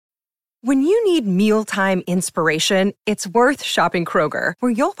When you need mealtime inspiration, it's worth shopping Kroger,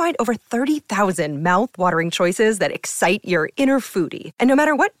 where you'll find over 30,000 mouth-watering choices that excite your inner foodie. And no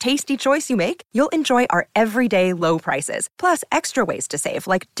matter what tasty choice you make, you'll enjoy our everyday low prices, plus extra ways to save,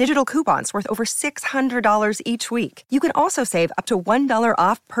 like digital coupons worth over $600 each week. You can also save up to $1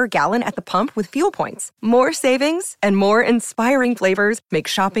 off per gallon at the pump with fuel points. More savings and more inspiring flavors make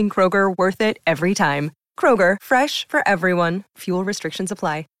shopping Kroger worth it every time. Kroger, fresh for everyone. Fuel restrictions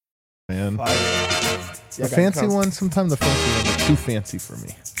apply. Man. The fancy ones, sometimes the fancy ones are too fancy for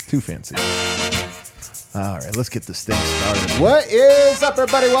me. Too fancy. All right, let's get this thing started. What is up,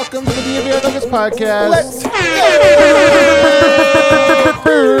 everybody? Welcome to the DNVR Nuggets podcast. Let's go!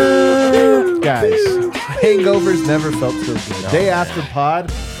 Guys, hangovers never felt so good. Day after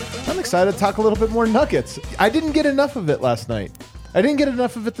pod, I'm excited to talk a little bit more Nuggets. I didn't get enough of it last night. I didn't get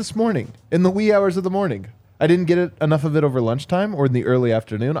enough of it this morning, in the wee hours of the morning. I didn't get enough of it over lunchtime or in the early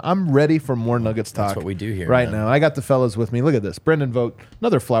afternoon. I'm ready for more Nuggets talk. That's what we do here right now. I got the fellas with me. Look at this. Brendan Vogt,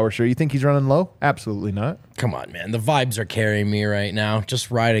 another flower shirt. You think he's running low? Absolutely not. Come on, man. The vibes are carrying me right now. Just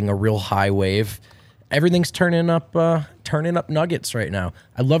riding a real high wave. Everything's turning up Nuggets right now.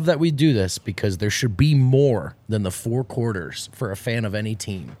 I love that we do this because there should be more than the 4 quarters for a fan of any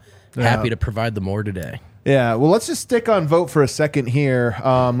team. Happy to provide the more today. Yeah, well, let's just stick on Vote for a second here.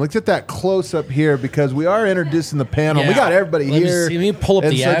 Let's get that close up here because we are introducing the panel. Yeah. We got everybody here. Let me pull up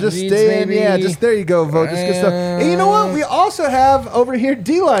the ad just reads, stay in, maybe. yeah, just there you go, Vote. Just good stuff. And you know what? We also have over here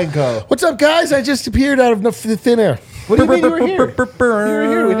D-Line Co. What's up, guys? I just appeared out of the thin air. What do you mean you were here? You were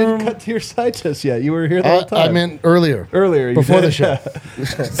here. We didn't cut to your side just yet. You were here the whole time. I meant earlier. Before the show.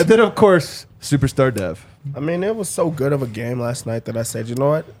 And then, of course, Superstar Dev. I mean, it was so good of a game last night that I said, you know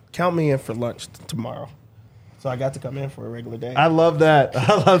what? Count me in for lunch tomorrow. So I got to come in for a regular day. I love that.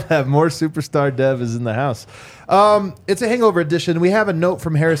 More Superstar Dev is in the house. It's a hangover edition. We have a note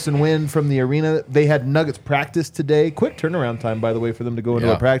from Harrison Wind from the arena. They had Nuggets practice today. Quick turnaround time, by the way, for them to go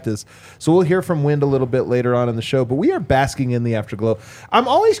into a practice. So we'll hear from Wind a little bit later on in the show. But we are basking in the afterglow. I'm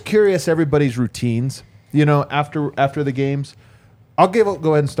always curious everybody's routines, after the games. I'll go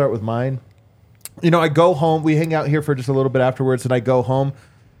ahead and start with mine. I go home. We hang out here for just a little bit afterwards, and I go home.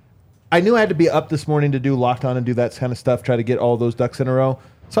 I knew I had to be up this morning to do Locked On and do that kind of stuff, try to get all those ducks in a row.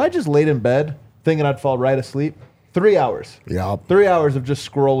 So I just laid in bed thinking I'd fall right asleep. 3 hours. Yep. 3 hours of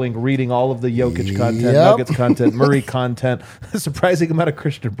just scrolling, reading all of the Jokic content, Nuggets content, Murray content, surprising amount of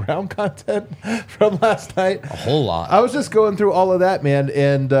Christian Brown content from last night. A whole lot. I was just going through all of that, man,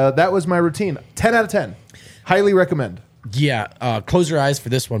 and that was my routine. 10 out of 10. Highly recommend. Yeah, close your eyes for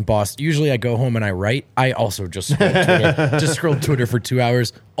this one, boss. Usually I go home and I write. I also just scroll Twitter. Just scroll Twitter for 2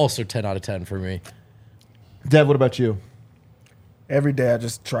 hours. Also 10 out of 10 for me. Dev, what about you? Every day I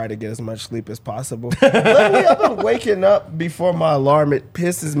just try to get as much sleep as possible. Lately I've been waking up before my alarm. It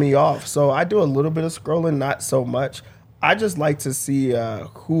pisses me off. So I do a little bit of scrolling, not so much. I just like to see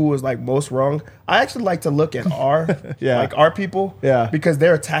who was most wrong. I actually like to look at our people, because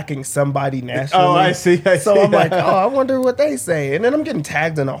they're attacking somebody nationally. Oh, I see. So I'm like, I wonder what they say, and then I'm getting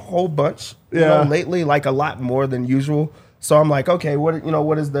tagged in a whole bunch. Lately, a lot more than usual. So I'm like, okay, what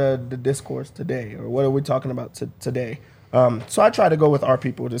is the discourse today, or what are we talking about today? So I try to go with our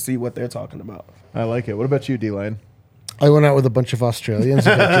people to see what they're talking about. I like it. What about you, D-Line? I went out with a bunch of Australians.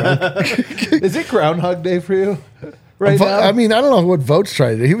 And got drunk. Is it Groundhog Day for you? Right now? I mean, I don't know what Votes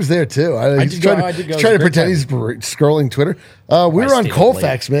tried to do. He was there too. He's trying to pretend he's scrolling Twitter. We were on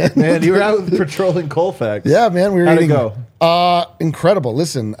Colfax, man. Man, you were out patrolling Colfax. Yeah, man. We were How'd eating. It go? Incredible.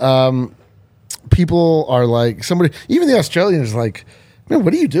 Listen, people are like, even the Australian is like, man,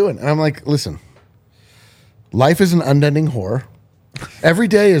 what are you doing? And I'm like, listen, life is an unending horror. Every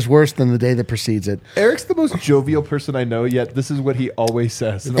day is worse than the day that precedes it. Eric's the most jovial person I know, yet this is what he always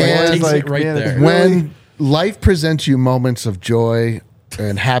says. And takes it right there. When life presents you moments of joy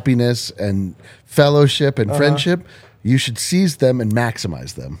and happiness and fellowship and friendship, you should seize them and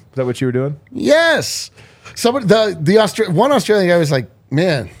maximize them. Is that what you were doing? Yes. One Australian guy was like,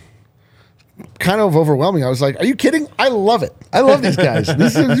 man, kind of overwhelming. I was like, are you kidding? I love it. I love these guys.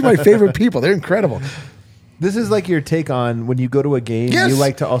 These are my favorite people. They're incredible. This is like your take on when you go to a game, you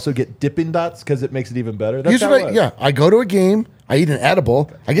like to also get Dippin' Dots because it makes it even better. That's I go to a game, I eat an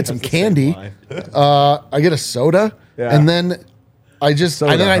edible, I get some candy, I get a soda, and then I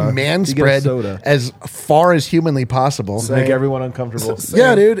man spread as far as humanly possible. Make everyone uncomfortable.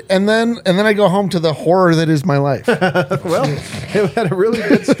 Yeah, dude. And then I go home to the horror that is my life. Well, it had a really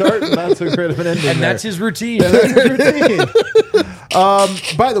good start and not so great of an ending. And that's his routine.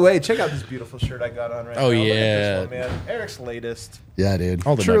 By the way, check out this beautiful shirt I got on right now. Oh, yeah. Look at this one, man. Eric's latest. Yeah, dude.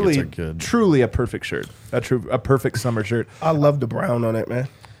 All the Nuggets are good. Truly a perfect shirt. A perfect summer shirt. I love the brown on it, man.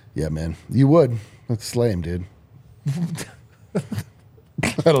 Yeah, man. You would. That's lame, dude.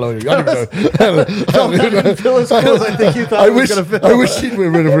 I don't know. I don't even know. Feel as cool as I think you thought it was going to feel. I wish he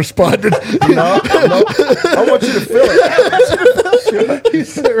would have responded. No. I want you to feel it. You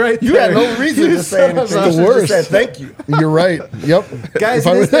said it right You there. had no reason to say anything. The You should worst. just said thank you. You're right. Yep. Guys,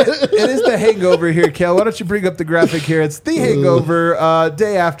 it is the Hangover here, Kel. Why don't you bring up the graphic here? It's the Hangover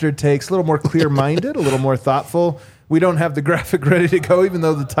day after takes. A little more clear-minded, a little more thoughtful. We don't have the graphic ready to go, even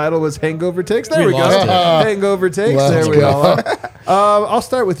though the title was Hangover Takes. There we go. lost it. Hangover Takes. Let's There we go. go. I'll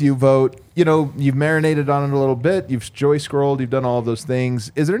start with you, Vote. You know, you've marinated on it a little bit. You've joy scrolled. You've done all of those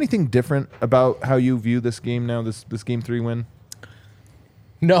things. Is there anything different about how you view this game now, this Game 3 win?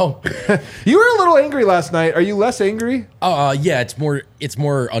 No. You were a little angry last night. Are you less angry? Yeah, it's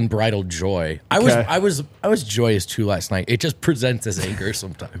more unbridled joy. I was joyous too last night. It just presents as anger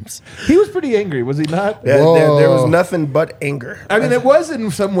sometimes. He was pretty angry, was he not? Yeah, there was nothing but anger. I mean, it was in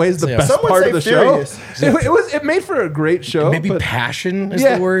some ways the best Some would part say of the furious. show. It made for a great show. Maybe but passion is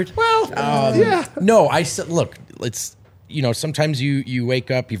yeah. the word. Well, yeah. No, I said, look, it's, sometimes you wake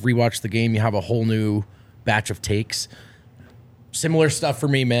up, you've rewatched the game, you have a whole new batch of takes. Similar stuff for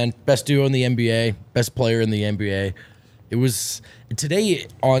me, man. Best duo in the NBA, best player in the NBA. It was today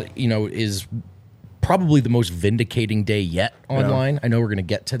is probably the most vindicating day yet online. I know we're gonna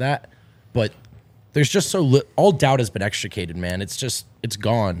get to that, but there's just all doubt has been extricated, man. It's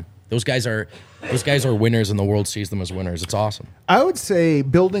gone. Those guys are winners, and the world sees them as winners. It's awesome. I would say,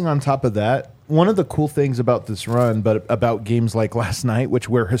 building on top of that, one of the cool things about this run, but about games like last night, which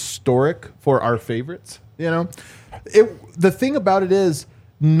were historic for our favorites, the thing about it is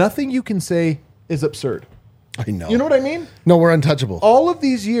nothing you can say is absurd. I know. You know what I mean? No, we're untouchable. All of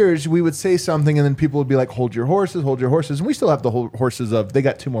these years, we would say something, and then people would be like, hold your horses, hold your horses. And we still have the horses of, they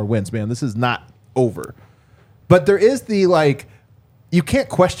got 2 more wins, man. This is not over. But there is you can't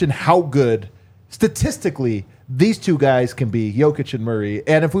question how good, statistically, these 2 guys can be, Jokic and Murray.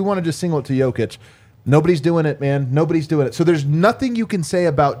 And if we want to just single it to Jokic, nobody's doing it, man. Nobody's doing it. So there's nothing you can say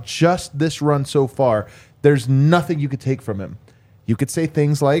about just this run so far. There's nothing you could take from him. You could say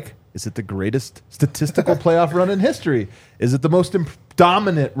things like, is it the greatest statistical playoff run in history? Is it the most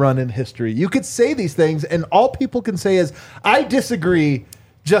dominant run in history? You could say these things, and all people can say is, I disagree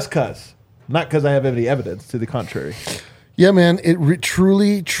just because. Not because I have any evidence to the contrary. Yeah, man,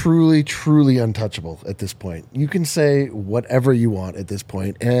 truly, truly, truly untouchable at this point. You can say whatever you want at this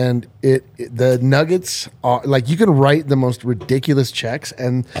point, and the Nuggets are like, you can write the most ridiculous checks,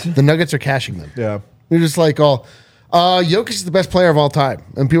 and the Nuggets are cashing them. Yeah. They're just like, Jokic is the best player of all time,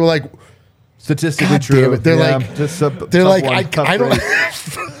 and people are like, Statistically God true. damn it. They're like, I don't.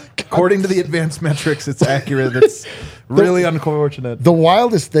 According to the advanced metrics, it's accurate. It's really unfortunate. The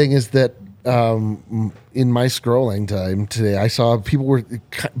wildest thing is that in my scrolling time today, I saw people were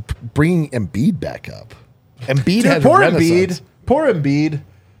bringing Embiid back up. Embiid had poor renaissance. Embiid. Poor Embiid.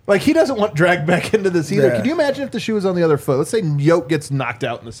 Like, he doesn't want dragged back into this either. Yeah. Can you imagine if the shoe was on the other foot? Let's say Yoke gets knocked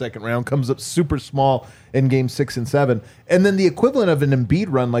out in the second round, comes up super small in game 6 and 7, and then the equivalent of an Embiid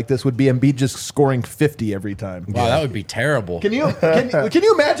run like this would be Embiid just scoring 50 every time. Wow, that would be terrible. Can you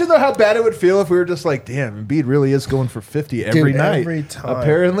imagine though how bad it would feel if we were just like, damn, Embiid really is going for 50 every night. every time.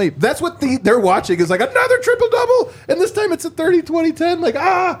 Apparently, that's what they're watching is like another triple double, and this time it's a 30-20-10. Like,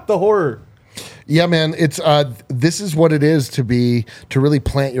 the horror. Yeah, man, it's this is what it is to really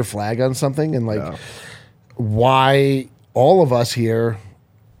plant your flag on something, and why all of us here,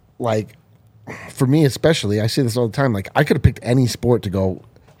 like, for me especially, I say this all the time, like, I could have picked any sport to go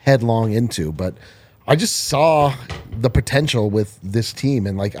headlong into, but I just saw the potential with this team,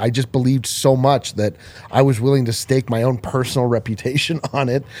 and like, I just believed so much that I was willing to stake my own personal reputation on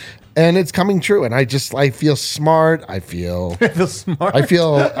it. And it's coming true, and I feel smart. I feel smart. I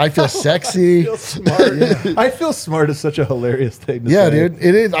feel sexy. I feel smart is such a hilarious thing to Yeah, say. dude,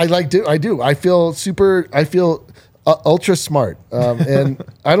 it is. I do. I feel super. I feel ultra smart, and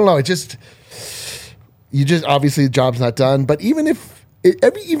I don't know. You just obviously the job's not done. But even if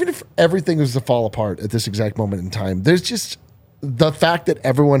everything was to fall apart at this exact moment in time, there's just the fact that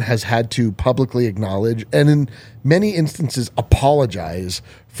everyone has had to publicly acknowledge and in many instances apologize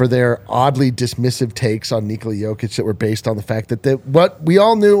for their oddly dismissive takes on Nikola Jokic that were based on the fact that what we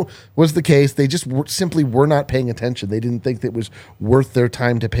all knew was the case. They just simply were not paying attention. They didn't think that it was worth their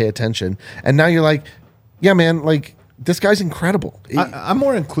time to pay attention. And now you're like, yeah, man, like, this guy's incredible. I'm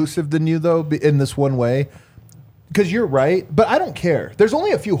more inclusive than you, though, in this one way. Because you're right, but I don't care. There's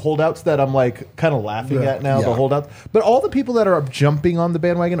only a few holdouts that I'm like kind of laughing at now, the holdouts. But all the people that are jumping on the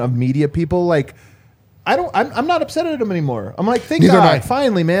bandwagon of media people, like, I'm not upset at him anymore. I'm like, thank Neither am I. God,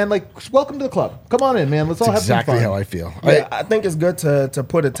 finally, man. Like, welcome to the club. Come on in, man. Let's all have Exactly some fun. how I feel. Yeah, I think it's good to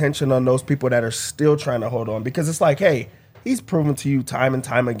put attention on those people that are still trying to hold on, because it's like, hey, he's proven to you time and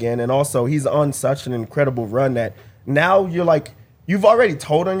time again, and also he's on such an incredible run that now you're like, you've already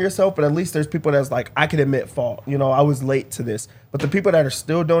told on yourself, but at least there's people that's like, I can admit fault. You know, I was late to this. But the people that are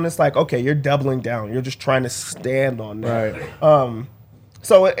still doing it's like, okay, you're doubling down. You're just trying to stand on that. Right.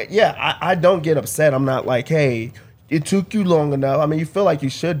 So, yeah, I don't get upset. I'm not like, hey, it took you long enough. I mean, you feel like you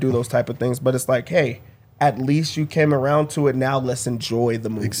should do those type of things, but it's like, hey, at least you came around to it. Now let's enjoy the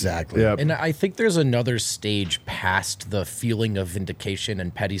movie. Exactly. Yeah. And I think there's another stage past the feeling of vindication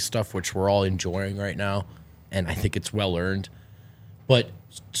and petty stuff, which we're all enjoying right now. And I think it's well earned. But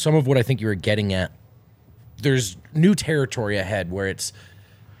some of what I think you were getting at, there's new territory ahead where it's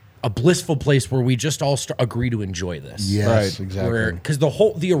a blissful place where we just all agree to enjoy this. Yes, Right. exactly. Because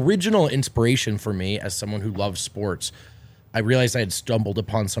the original inspiration for me as someone who loves sports, I realized I had stumbled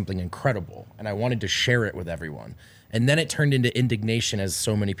upon something incredible and I wanted to share it with everyone. And then it turned into indignation as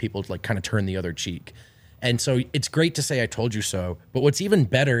so many people like kind of turn the other cheek. And so it's great to say I told you so, but what's even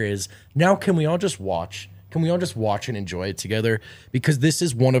better is now can we all just watch? Can we all just watch and enjoy it together? Because this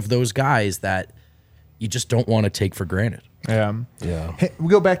is one of those guys that you just don't want to take for granted. Yeah. Yeah. Hey, we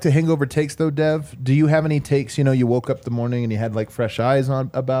go back to hangover takes though, Dev. Do you have any takes? You know, you woke up the morning and you had like fresh eyes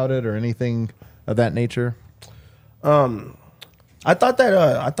on about it or anything of that nature? I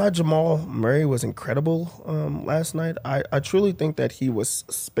thought Jamal Murray was incredible last night. I truly think that he was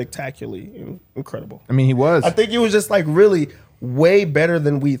spectacularly incredible. I mean, he was. I think he was just like really way better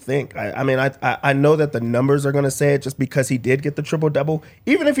than we think. I mean, I know that the numbers are going to say it just because he did get the triple-double.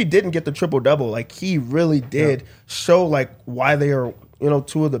 Even if he didn't get the triple-double, like he really did show like why they are, you know,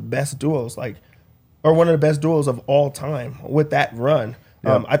 two of the best duos, like, or one of the best duos of all time with that run.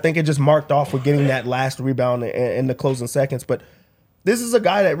 I think it just marked off with getting that last rebound in the closing seconds. But this is a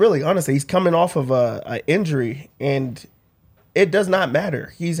guy that really, honestly, he's coming off of a injury, and it does not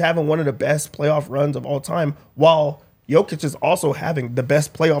matter. He's having one of the best playoff runs of all time, while Jokic is also having the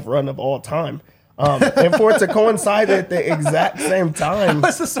best playoff run of all time. And for it to coincide at the exact same time.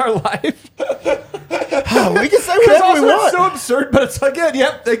 This is our life. We can say whatever we want. It's so absurd, but it's again,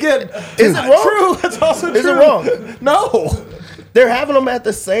 Is it wrong? True. It's also true. Is it wrong? No. They're having them at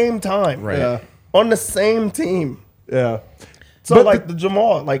the same time. Right. Yeah. On the same team. Yeah. So, But like, the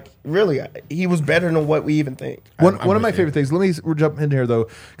Jamal, like, really, he was better than what we even think. One of my favorite things, let me jump in here though,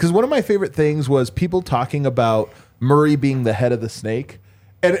 because one of my favorite things was people talking about Murray being the head of the snake.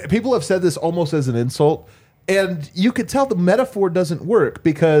 And people have said this almost as an insult. And you could tell the metaphor doesn't work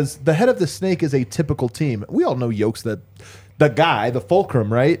because the head of the snake is a typical team. We all know Yoke's the guy, the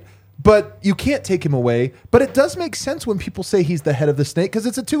fulcrum, right? But you can't take him away. But it does make sense when people say he's the head of the snake because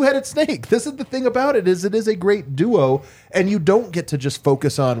it's a two-headed snake. This is the thing about it is a great duo, and you don't get to just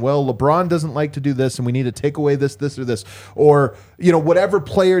focus on, well, LeBron doesn't like to do this, and we need to take away this, or this, or you know whatever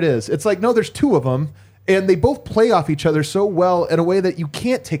player it is. It's like no, there's two of them, and they both play off each other so well in a way that you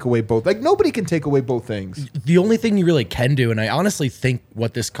can't take away both. Like nobody can take away both things. The only thing you really can do, and I honestly think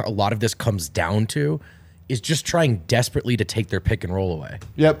what a lot of this comes down to, is just trying desperately to take their pick and roll away.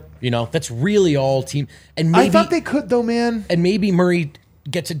 Yep. You know, that's really all team. And maybe, I thought they could though, man. And maybe Murray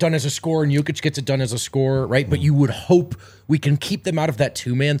gets it done as a scorer and Jokic gets it done as a scorer, right? But you would hope we can keep them out of that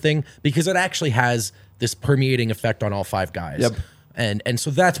two-man thing because it actually has this permeating effect on all five guys. Yep. And so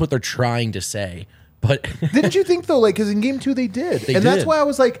that's what they're trying to say. But didn't you think though, like, because in game 2 they did, that's did. why I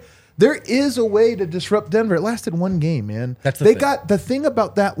was like, there is a way to disrupt Denver. It lasted one game, man. That's the they thing. got the thing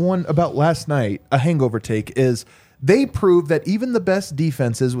about that one about last night. A hangover take is they proved that even the best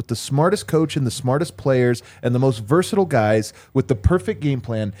defenses with the smartest coach and the smartest players and the most versatile guys with the perfect game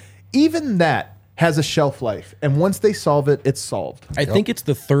plan, even that has a shelf life. And once they solve it, it's solved. I think it's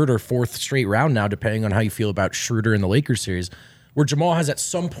the third or fourth straight round now, depending on how you feel about Schroeder and the Lakers series, where Jamal has at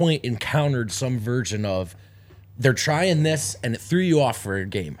some point encountered some version of they're trying this and it threw you off for a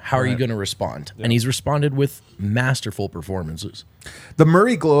game. How are you going to respond? And he's responded with masterful performances. The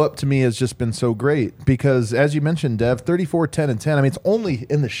Murray glow up to me has just been so great because, as you mentioned, Dev, 34, 10, and 10. I mean, it's only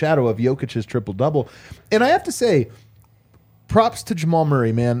in the shadow of Jokic's triple-double. And I have to say, props to Jamal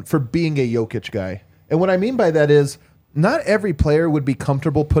Murray, man, for being a Jokic guy. And what I mean by that is not every player would be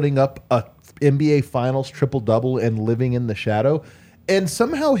comfortable putting up a NBA Finals triple-double and living in the shadow. And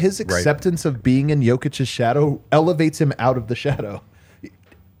somehow his acceptance of being in Jokic's shadow elevates him out of the shadow.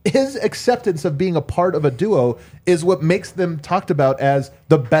 His acceptance of being a part of a duo is what makes them talked about as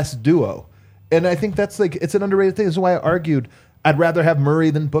the best duo. And I think that's like, it's an underrated thing. This is why I argued I'd rather have Murray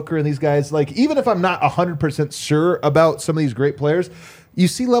than Booker and these guys. Like, even if I'm not 100% sure about some of these great players, you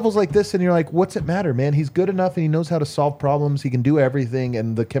see levels like this and you're like, what's it matter, man? He's good enough and he knows how to solve problems. He can do everything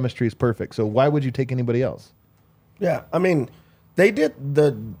and the chemistry is perfect. So why would you take anybody else? Yeah, I mean, they did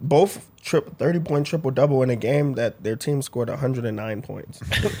both 30-point triple-double in a game that their team scored 109 points.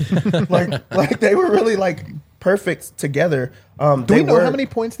 like they were really like perfect together. Do we know how many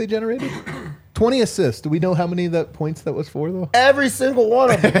points they generated? 20 assists. Do we know how many points that was for, though? Every single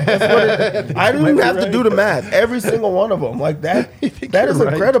one of them. I don't even have to do the math. Every single one of them. Like that is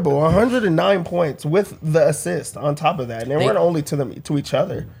incredible. 109 points with the assist on top of that. And they weren't only to each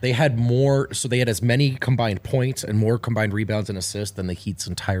other. They had more, so they had as many combined points and more combined rebounds and assists than the Heat's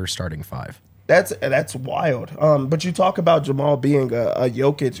entire starting five. That's wild. But you talk about Jamal being a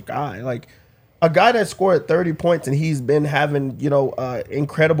Jokic guy. Like, a guy that scored 30 points and he's been having,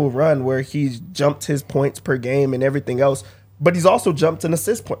 incredible run where he's jumped his points per game and everything else, but he's also jumped an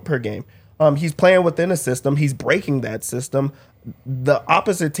assist per game. He's playing within a system. He's breaking that system. The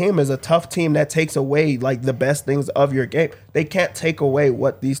opposite team is a tough team that takes away like the best things of your game. They can't take away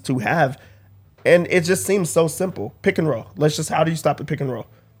what these two have. And it just seems so simple. Pick and roll. How do you stop the pick and roll?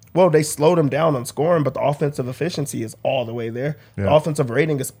 Well, they slowed them down on scoring, but the offensive efficiency is all the way there. Yeah. The offensive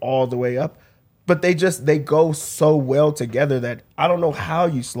rating is all the way up. But they go so well together that I don't know how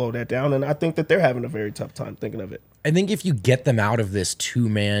you slow that down. And I think that they're having a very tough time thinking of it. I think if you get them out of this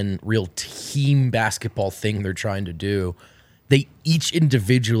two-man real team basketball thing they're trying to do, they each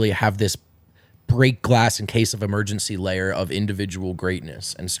individually have this break glass in case of emergency layer of individual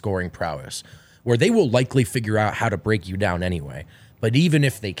greatness and scoring prowess, where they will likely figure out how to break you down anyway. But even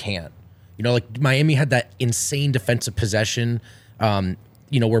if they can't, like Miami had that insane defensive possession,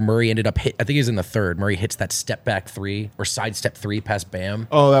 where Murray ended up I think he was in the third. Murray hits that step back three or sidestep three past Bam.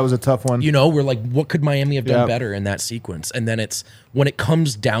 Oh, that was a tough one. We're like, what could Miami have done better in that sequence? And then it's when it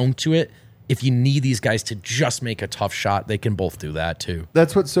comes down to it, if you need these guys to just make a tough shot, they can both do that too.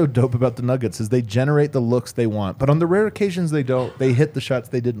 That's what's so dope about the Nuggets is they generate the looks they want, but on the rare occasions they don't. They hit the shots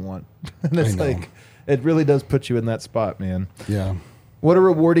they didn't want. And it's like, it really does put you in that spot, man. Yeah. What a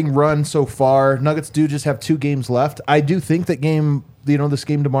rewarding run so far. Nuggets do just have 2 games left. I do think that this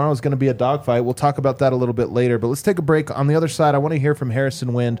game tomorrow is going to be a dogfight. We'll talk about that a little bit later, but let's take a break. On the other side, I want to hear from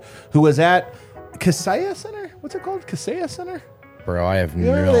Harrison Wind, who was at Kaseya Center? What's it called? Kaseya Center? Bro, I have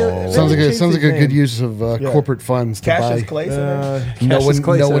Sounds like a good use of corporate funds to Cassius buy. Clay Center. No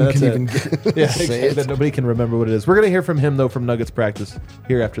one can it. even say it. Nobody can remember what it is. We're going to hear from him, though, from Nuggets practice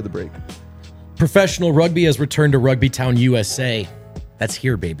here after the break. Professional rugby has returned to Rugby Town, USA. That's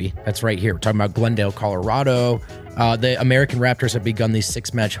here, baby. That's right here. We're talking about Glendale, Colorado. The American Raptors have begun the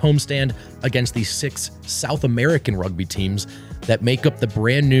 6-match homestand against the 6 South American rugby teams that make up the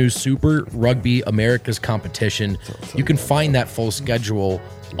brand new Super Rugby Americas competition. You can find that full schedule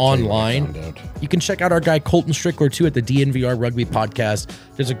online. You can check out our guy Colton Strickler too at the DNVR Rugby Podcast.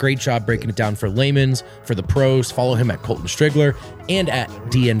 Does a great job breaking it down for layman's, for the pros. Follow him at Colton Strickler and at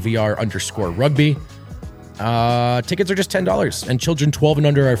DNVR_rugby. Tickets are just $10 and children 12 and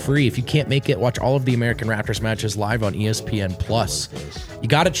under are free. If you can't make it, watch all of the American Raptors matches live on ESPN Plus. You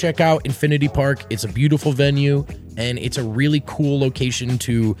got to check out Infinity Park. It's a beautiful venue and it's a really cool location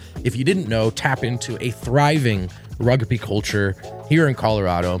to, if you didn't know, tap into a thriving rugby culture here in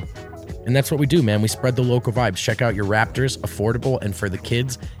Colorado. And that's what we do, man. We spread the local vibes. Check out your Raptors, affordable, and for the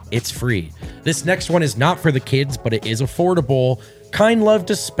kids, it's free. This next one is not for the kids, but it is affordable. Kind Love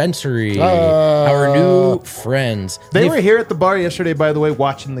Dispensary, our new friends. They were here at the bar yesterday, by the way,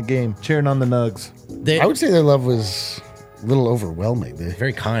 watching the game, cheering on the Nugs. I would say their love was a little overwhelming.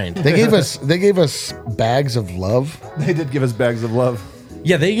 Very kind. They gave us bags of love. They did give us bags of love.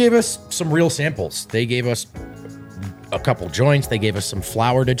 Yeah, they gave us some real samples. They gave us a couple joints. They gave us some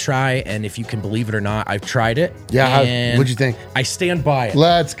flour to try, and if you can believe it or not, I've tried it. Yeah, what'd you think? I stand by it.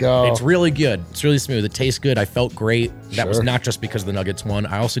 Let's go. It's really good. It's really smooth. It tastes good. I felt great. That was not just because the Nuggets won.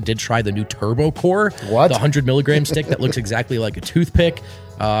 I also did try the new Turbo Core, the 100 milligram stick that looks exactly like a toothpick.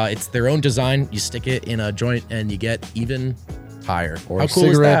 It's their own design. You stick it in a joint, and you get even higher. Or How a cool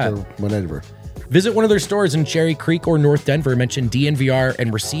cigarette is or whatever. Visit one of their stores in Cherry Creek or North Denver. Mention DNVR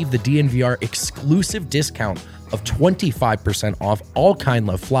and receive the DNVR exclusive discount of 25% off all Kind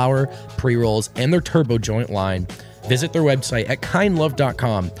Love flour, pre-rolls, and their Turbo Joint line. Visit their website at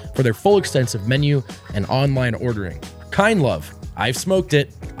kindlove.com for their full extensive menu and online ordering. Kind Love. I've smoked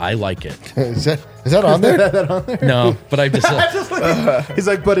it. I like it. Is that on there? No, but I've just... He's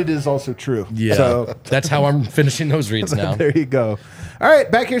like, but it is also true. Yeah, so that's how I'm finishing those reads now. There you go. All right,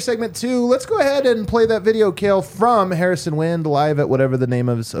 back here, segment 2. Let's go ahead and play that video, Kale, from Harrison Wind, live at whatever the name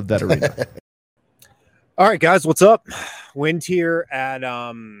is of that arena. All right, guys, what's up? Wind here at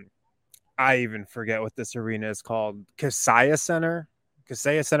I even forget what this arena is called. Kaseya Center.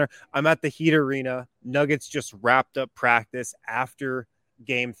 Kaseya Center. I'm at the Heat Arena. Nuggets just wrapped up practice after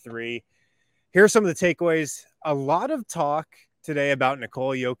game 3. Here are some of the takeaways. A lot of talk today about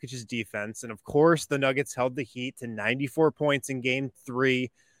Nikola Jokic's defense. And of course, the Nuggets held the Heat to 94 points in game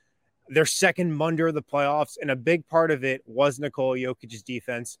 3. Their second Monday of the playoffs. And a big part of it was Nikola Jokic's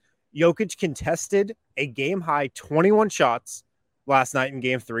defense. Jokic contested a game-high 21 shots last night in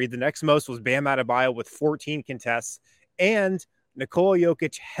game 3. The next most was Bam Adebayo with 14 contests. And Nikola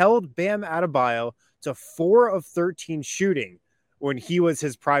Jokic held Bam Adebayo to 4 of 13 shooting when he was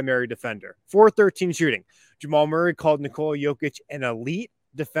his primary defender. 4 of 13 shooting. Jamal Murray called Nikola Jokic an elite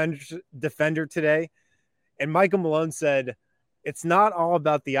defender today. And Michael Malone said, it's not all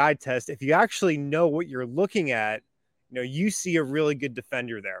about the eye test. If you actually know what you're looking at, you see a really good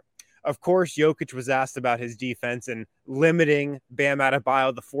defender there. Of course, Jokic was asked about his defense and limiting Bam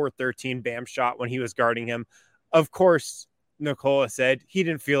Adebayo, the 4-13 Bam shot when he was guarding him. Of course, Nikola said he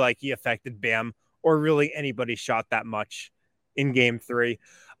didn't feel like he affected Bam or really anybody shot that much in game 3.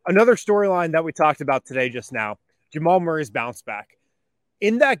 Another storyline that we talked about today just now, Jamal Murray's bounce back.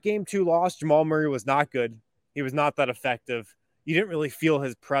 In that game 2 loss, Jamal Murray was not good. He was not that effective. You didn't really feel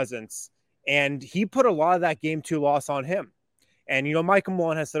his presence. And he put a lot of that game 2 loss on him. And, Michael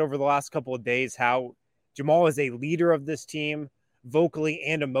Malone has said over the last couple of days how Jamal is a leader of this team, vocally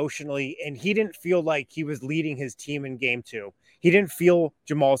and emotionally, and he didn't feel like he was leading his team in game 2. He didn't feel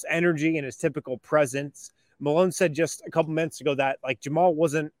Jamal's energy and his typical presence. Malone said just a couple minutes ago that, Jamal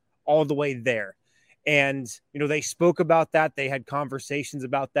wasn't all the way there. And, they spoke about that. They had conversations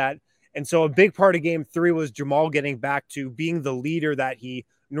about that. And so a big part of game 3 was Jamal getting back to being the leader that he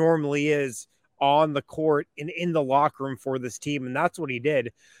normally is on the court and in the locker room for this team. And that's what he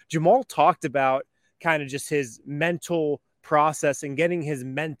did. Jamal talked about kind of just his mental process and getting his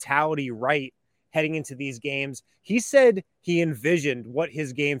mentality right heading into these games. He said he envisioned what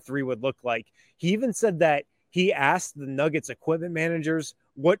his game 3 would look like. He even said that he asked the Nuggets equipment managers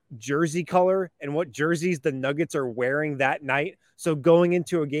what jersey color and what jerseys the Nuggets are wearing that night. So going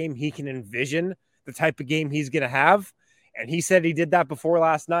into a game, he can envision the type of game he's going to have. And he said he did that before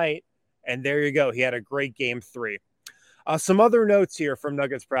last night. And there you go. He had a great game 3. Some other notes here from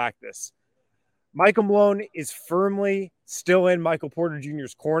Nuggets practice. Michael Malone is firmly still in Michael Porter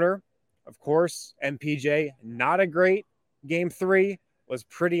Jr.'s corner. Of course, MPJ, not a great game 3, was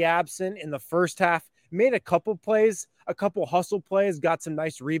pretty absent in the first half. Made a couple plays, a couple hustle plays, got some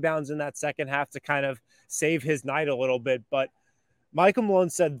nice rebounds in that second half to kind of save his night a little bit. But Michael Malone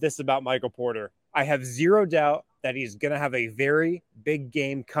said this about Michael Porter. I have zero doubt that he's going to have a very big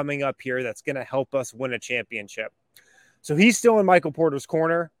game coming up here that's going to help us win a championship. So he's still in Michael Porter's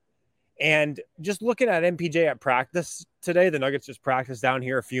corner. And just looking at MPJ at practice today, the Nuggets just practiced down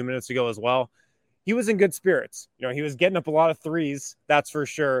here a few minutes ago as well. He was in good spirits. He was getting up a lot of threes, that's for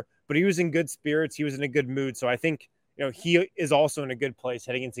sure. But he was in good spirits. He was in a good mood. So I think, he is also in a good place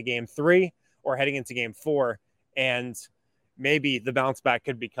heading into game 3 or heading into game 4. And maybe the bounce back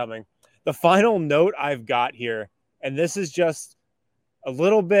could be coming. The final note I've got here, and this is just a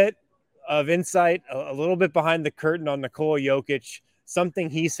little bit of insight, a little bit behind the curtain on Nikola Jokic,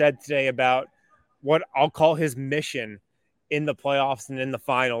 something he said today about what I'll call his mission in the playoffs and in the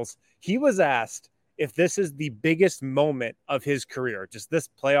finals. He was asked if this is the biggest moment of his career, just this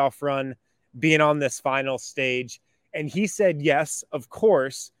playoff run, being on this final stage. And he said, yes, of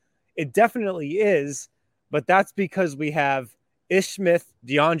course, it definitely is. But that's because we have Ish Smith,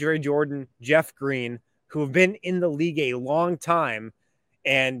 DeAndre Jordan, Jeff Green, who have been in the league a long time.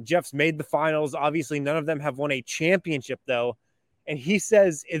 And Jeff's made the finals. Obviously, none of them have won a championship, though. And he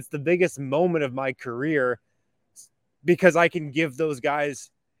says it's the biggest moment of my career because I can give those guys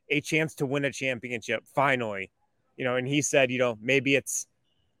a chance to win a championship finally. And he said, maybe it's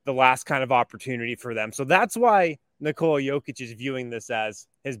the last kind of opportunity for them. So that's why Nikola Jokic is viewing this as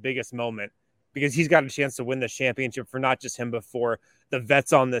his biggest moment, because he's got a chance to win this championship for not just him, but for the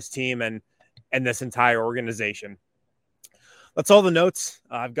vets on this team and this entire organization. That's all the notes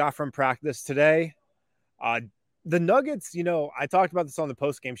I've got from practice today. The Nuggets, I talked about this on the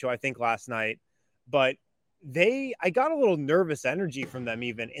postgame show, I think last night, but I got a little nervous energy from them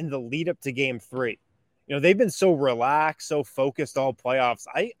even in the lead up to game 3. They've been so relaxed, so focused all playoffs.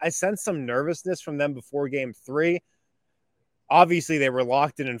 I sensed some nervousness from them before game 3. Obviously, they were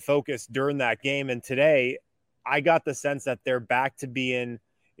locked in and focused during that game. And today, I got the sense that they're back to being,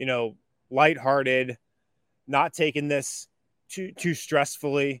 lighthearted, not taking this too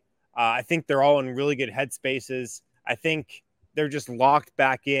stressfully. I think they're all in really good headspaces. I think they're just locked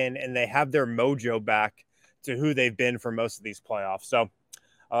back in and they have their mojo back to who they've been for most of these playoffs. So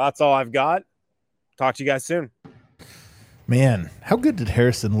that's all I've got. Talk to you guys soon. Man, how good did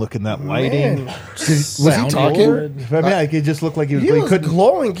Harrison look in that lighting? Was he talking? I mean, like, it just looked like he He was couldn't.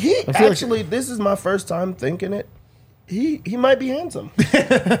 glowing. He like- actually, this is my first time thinking it. He might be handsome.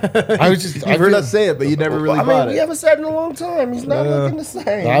 I was just. You've heard us say it, but you never really I bought mean, we it. haven't said it in a long time. He's not looking the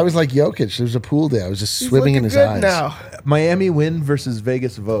same. I was like Jokic. There was a pool day. I was just He's swimming in looking his good eyes. now. Miami win versus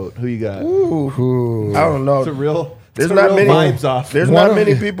Vegas vote. Who you got? Ooh. I don't know. It's a real. There's it's a not real many vibes off. There's One not of-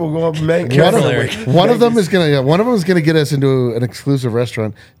 many people going to make. One of them is gonna get us into an exclusive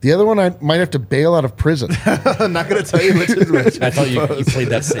restaurant. The other one I might have to bail out of prison. I'm not going to tell you which is which. I thought you played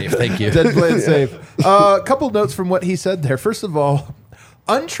that safe. Thank you. Dead playing safe. A couple notes from what he said there. First of all,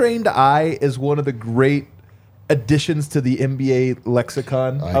 untrained eye is one of the great additions to the NBA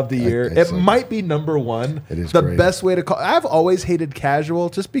lexicon of the year. I It see. might be number one. It is the great. best way to call. I've always hated casual,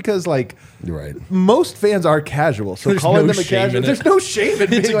 just because like You're right. most fans are casual. So There's calling no them a shame casual, in it. there's no shame in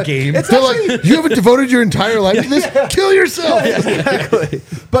It's being a like, game. It's They're actually, like, you haven't devoted your entire life to this? Kill yourself. exactly.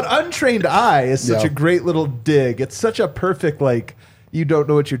 But untrained eye is such Yeah. a great little dig. It's such a perfect like. You don't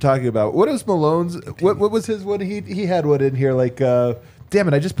know what you're talking about. What was Malone's? What was his? What he had one in here like. Damn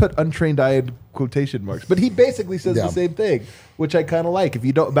it! I just put untrained eye in quotation marks, but he basically says Yeah. the same thing, which I kind of like. If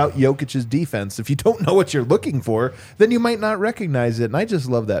you don't about Jokic's defense, if you don't know what you're looking for, then you might not recognize it. And I just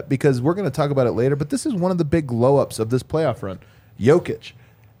love that because we're going to talk about it later. But this is one of the big glow ups of this playoff run. Jokic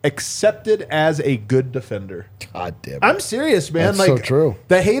accepted as a good defender. God damn it. I'm serious, man. That's like so true.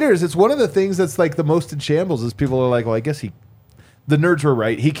 The haters, it's one of the things that's like the most in shambles is people are like, well, I guess the nerds were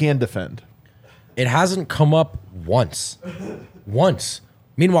right. He can defend. It hasn't come up once. Once.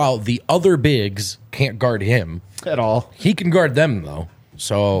 Meanwhile, the other bigs can't guard him. At all. He can guard them, though.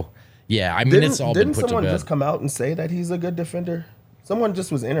 So, yeah, I mean, it's all been Didn't put to someone bed. just come out and say that he's a good defender? Someone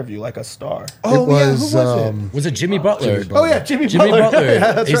just was interviewed like a star. Oh, it yeah, was, who was it? Was it Jimmy Butler? Oh, yeah, Jimmy Jimmy Butler.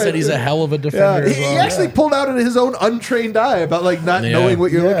 Yeah, that's He right. said he's a hell of a Yeah, defender he, as well. he actually pulled out in his own untrained eye about like not Yeah. knowing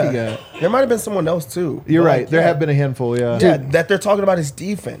what you're looking at. There might have been someone else too. You're But, right. like, There yeah. have been a handful, yeah. Yeah, that they're talking about his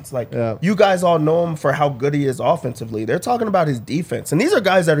defense. Like Yeah. you guys all know him for how good he is offensively. They're talking about his defense, and these are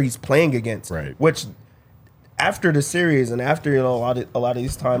guys that he's playing against. Right. Which, after the series and after a lot of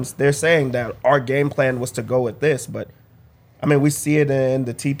these times, they're saying that our game plan was to go with this. But I mean, we see it in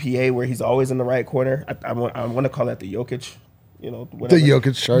the TPA where he's always in the right corner. I want to call that the Jokic. Whatever. The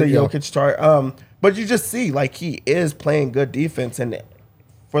Jokic chart, The yeah. Jokic chart. But you just see like he is playing good defense, and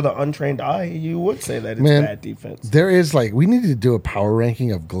for the untrained eye, you would say that it's Man, bad defense. There is we need to do a power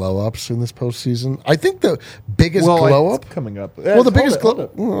ranking of glow ups in this postseason. I think the biggest glow it's up. coming up. Well, the biggest glow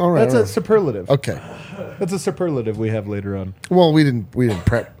up. All right. That's all a right. superlative. Okay. That's a superlative we have later on. Well, we didn't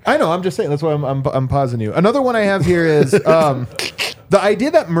prep. I know. I'm just saying. That's why I'm pausing you. Another one I have here is the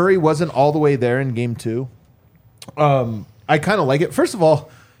idea that Murray wasn't all the way there in Game 2. I kind of like it. First of all,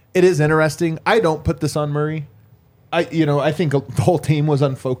 it is interesting. I don't put this on Murray. I think the whole team was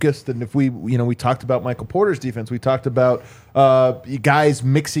unfocused, and if we talked about Michael Porter's defense, we talked about guys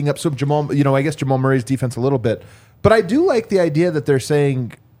mixing up some Jamal. I guess Jamal Murray's defense a little bit, but I do like the idea that they're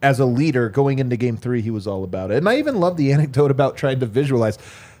saying as a leader going into Game 3, he was all about it, and I even love the anecdote about trying to visualize.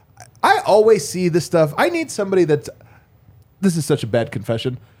 I always see this stuff. I need somebody that's. This is such a bad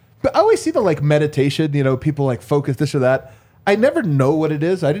confession, but I always see the meditation. People focus this or that. I never know what it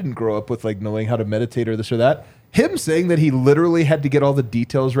is. I didn't grow up with knowing how to meditate or this or that. Him saying that he literally had to get all the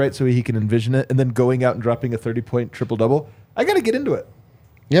details right so he can envision it, and then going out and dropping a 30-point triple-double. I got to get into it.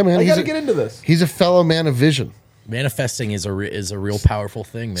 Yeah, man. I got to get into this. He's a fellow man of vision. Manifesting is a real powerful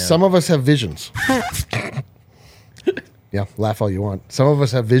thing, man. Some of us have visions. Yeah, laugh all you want. Some of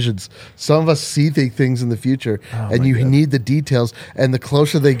us have visions. Some of us see things in the future, and you need the details. And the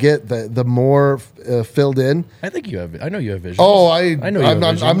closer they get, the more filled in. I think you have. I know you have vision. Oh, I know you have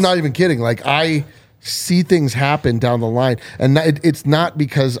visions. I'm not even kidding. I see things happen down the line, and it's not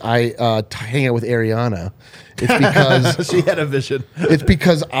because I hang out with Ariana. It's because She had a vision. it's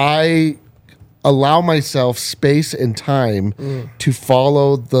because I allow myself space and time to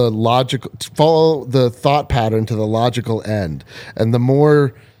follow the thought pattern to the logical end. And the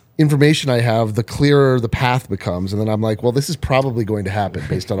more information I have, the clearer the path becomes. And then I'm like, well, this is probably going to happen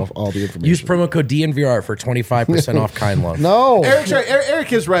based on all the information. Use promo code DNVR for 25% off Kind Love. No. Eric's right.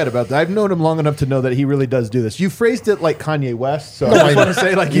 Eric is right about that. I've known him long enough to know that he really does do this. You phrased it like Kanye West, so I just want to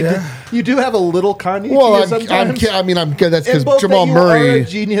say, you do have a little Kanye. Well, to you I'm sometimes. good. That's In because both Jamal that you are Murray. a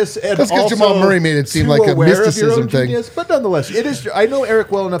genius, and That's 'cause also Jamal Murray made it seem too like a aware of your mysticism own thing. genius, but nonetheless, it is. I know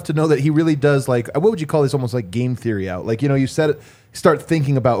Eric well enough to know that he really does what would you call this? Almost like game theory out. You said it. Start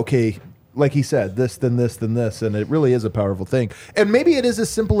thinking about like he said, this, then this, then this, and it really is a powerful thing. And maybe it is as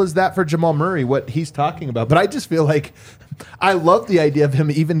simple as that for Jamal Murray, what he's talking about. But I just feel like I love the idea of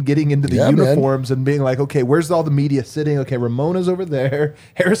him even getting into the Yeah, man. uniforms and being like, okay, where's all the media sitting? Okay, Ramona's over there.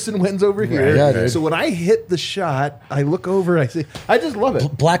 Harrison Wynn's over here. Yeah, dude. So when I hit the shot, I look over, I see, I just love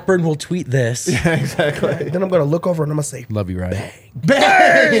it. Blackburn will tweet this. Yeah, exactly. Then I'm going to look over and I'm going to say, Love you, Ryan.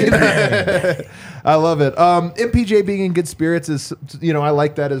 Bang! I love it. MPJ being in good spirits is, I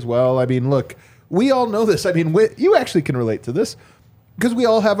like that as well. I mean, look, we all know this. I mean, you actually can relate to this because we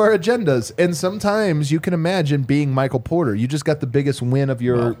all have our agendas. And sometimes you can imagine being Michael Porter. You just got the biggest win of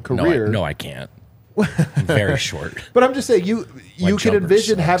your career. No, I can't. I'm very short. But I'm just saying, you can jumper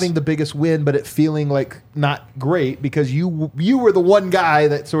envision sucks. having the biggest win, but it feeling like not great because you were the one guy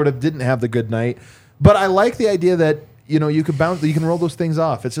that sort of didn't have the good night. But I like the idea that you can roll those things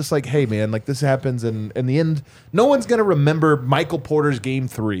off. It's just like, hey man, like this happens, and in the end, no one's gonna remember Michael Porter's game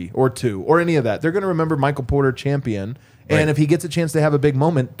 3 or 2 or any of that. They're gonna remember Michael Porter champion. And if he gets a chance to have a big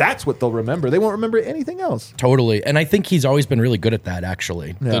moment, that's what they'll remember. They won't remember anything else. Totally. And I think he's always been really good at that,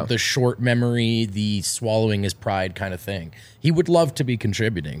 actually. Yeah. The short memory, the swallowing his pride kind of thing. He would love to be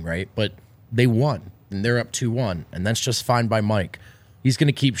contributing, right? But they won, and they're up 2-1, and that's just fine by Mike. He's going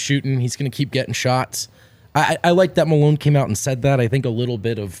to keep shooting. He's going to keep getting shots. I like that Malone came out and said that. I think a little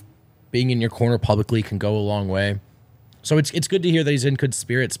bit of being in your corner publicly can go a long way. So it's good to hear that he's in good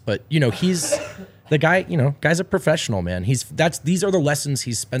spirits. But, he's... The guy, guy's a professional, man. These are the lessons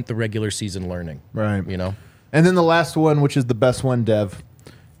he's spent the regular season learning. Right. And then the last one, which is the best one, Dev,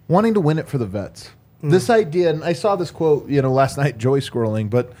 wanting to win it for the vets. This idea, and I saw this quote, last night, Joy scrolling,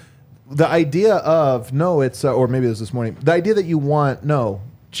 but the idea of, or maybe it was this morning, the idea that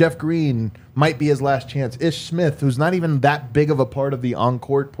Jeff Green might be his last chance. Ish Smith, who's not even that big of a part of the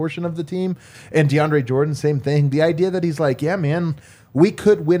on-court portion of the team, and DeAndre Jordan, same thing. The idea that he's like, yeah, man, we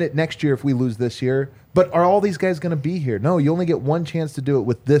could win it next year if we lose this year, but are all these guys going to be here? No, you only get one chance to do it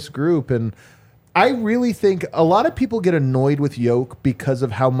with this group. And I really think a lot of people get annoyed with Yoke because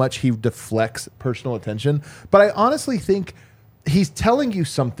of how much he deflects personal attention. But I honestly think he's telling you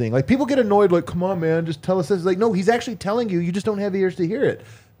something. Like, people get annoyed, like, come on, man, just tell us this. Like, no, he's actually telling you. You just don't have ears to hear it.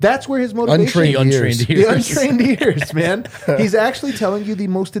 That's where his motivation Untrained The untrained ears, man. He's actually telling you the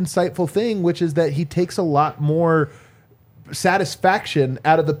most insightful thing, which is that he takes a lot more satisfaction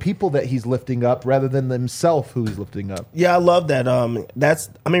out of the people that he's lifting up rather than himself who he's lifting up. Yeah, I love that.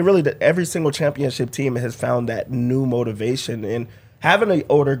 Every single championship team has found that new motivation, and having an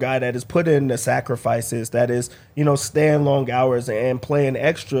older guy that has put in the sacrifices, that is, staying long hours and playing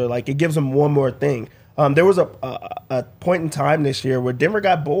extra, like, it gives him one more thing. There was a point in time this year where Denver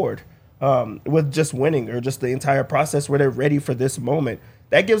got bored with just winning, or just the entire process, where they're ready for this moment.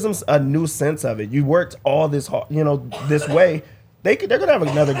 That gives them a new sense of it. You worked all this hard, this way. They're gonna have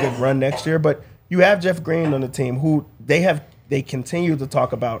another good run next year. But you have Jeff Green on the team, who they continue to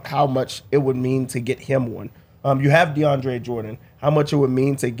talk about how much it would mean to get him one. You have DeAndre Jordan, how much it would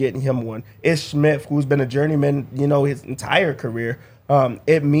mean to get him one. Ish Smith, who's been a journeyman, his entire career.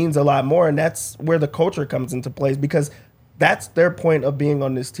 It means a lot more, and that's where the culture comes into place, because that's their point of being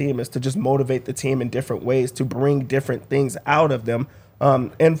on this team, is to just motivate the team in different ways, to bring different things out of them.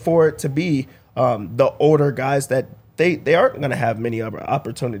 And for it to be the older guys that they aren't going to have many other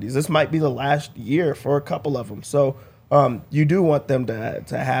opportunities. This might be the last year for a couple of them. So you do want them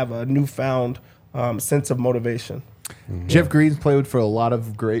to have a newfound sense of motivation. Mm-hmm. Jeff Green's played for a lot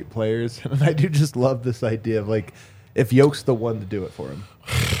of great players, and I do just love this idea of, like, if Yoke's the one to do it for him.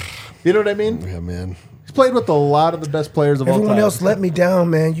 You know what I mean? Yeah, man. He's played with a lot of the best players of all time. Everyone else let me down,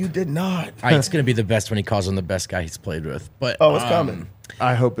 man. You did not. It's going to be the best when he calls him the best guy he's played with. But it's coming.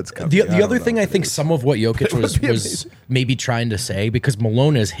 I hope it's coming. The other thing I think some of what Jokic was amazing. maybe trying to say, because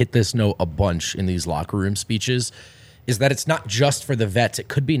Malone has hit this note a bunch in these locker room speeches, is that it's not just for the vets. It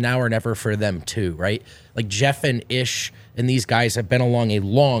could be now or never for them too, right? Like Jeff and Ish and these guys have been along a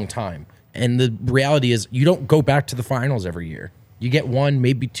long time. And the reality is you don't go back to the finals every year. You get one,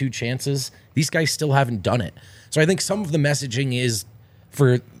 maybe two chances. These guys still haven't done it. So I think some of the messaging is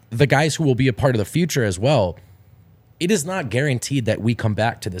for the guys who will be a part of the future as well. It is not guaranteed that we come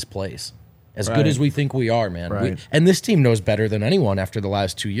back to this place as good as we think we are, man. Right. And this team knows better than anyone after the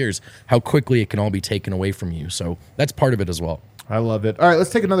last 2 years how quickly it can all be taken away from you. So that's part of it as well. I love it. All right, let's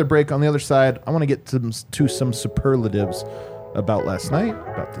take another break. On the other side, I want to get to some superlatives about last night,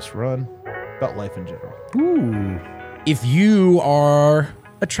 about this run, about life in general. Ooh. If you are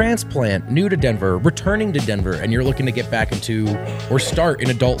a transplant, new to Denver, returning to Denver, and you're looking to get back into or start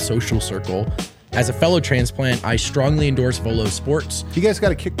an adult social circle, as a fellow transplant, I strongly endorse Volo Sports. You guys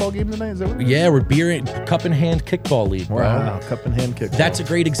got a kickball game tonight? Is that what Yeah, we're cup in hand kickball league, bro. Wow, cup in hand kickball. That's a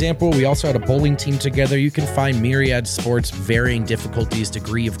great example. We also had a bowling team together. You can find myriad sports, varying difficulties,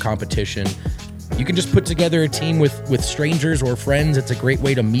 degree of competition. You can just put together a team with strangers or friends. It's a great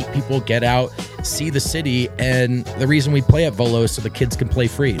way to meet people, get out, see the city. And the reason we play at Volo is so the kids can play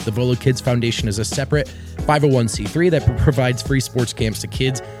free. The Volo Kids Foundation is a separate 501c3 that provides free sports camps to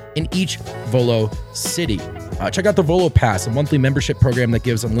kids in each Volo city. Check out the Volo Pass, a monthly membership program that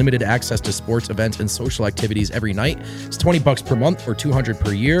gives unlimited access to sports, events, and social activities every night. It's $20 per month or $200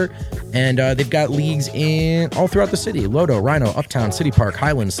 per year. And they've got leagues in all throughout the city: Lodo, Rhino, Uptown, City Park,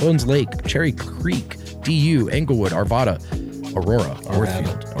 Highlands, Sloan's Lake, Cherry Creek, DU, Englewood, Arvada, Aurora,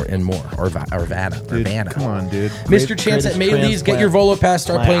 Northfield, and more. Urbana. Come on, dude. Mr. Chance at Maylee's. Get your Volo Pass.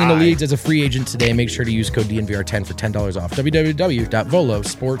 Start playing in the leagues as a free agent today. Make sure to use code DNVR10 for $10 off.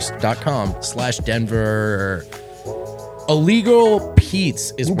 www.volosports.com/Denver. Illegal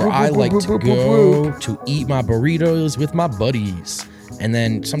Pete's is where I like to go to eat my burritos with my buddies. And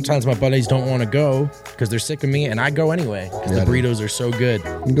then sometimes my buddies don't want to go because they're sick of me, and I go anyway because the burritos are so good.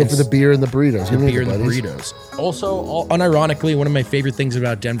 You can go for the beer and the burritos. The beer and the burritos. Also, unironically, one of my favorite things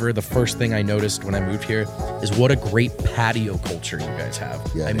about Denver, the first thing I noticed when I moved here, is what a great patio culture you guys have.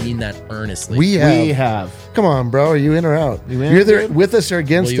 Yeah, I mean that earnestly. We have. have. Come on, bro. Are you in or out? in, You're either dude? with us or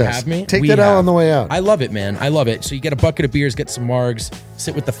against Will you us. have me? Take We that out have. on the way out. I love it, man. I love it. So you get a bucket of beers, get some margs,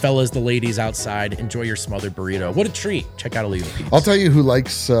 sit with the fellas, the ladies outside, enjoy your smothered burrito. What a treat. Check out Illegal Pete's. I'll tell you who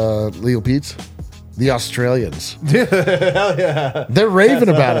likes Legal Pete's. The Australians. Hell yeah. They're raving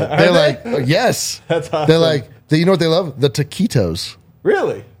about it. They're like, yes. That's awesome. They're like, you know what they love? The taquitos.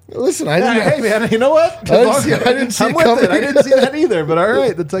 Really? Listen, I Yeah, didn't. hey, man, you know what? I didn't see I'm it with coming. I didn't see that either, but all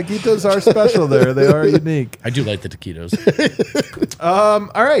right. The taquitos are special there. They are unique. I do like the taquitos. All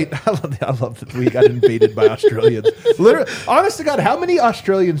right. I love that we got invaded by Australians. Literally, honest to God, how many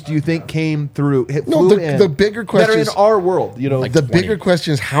Australians do you think came through? Flew in the bigger question that are in is our world. You know, Like the 20. bigger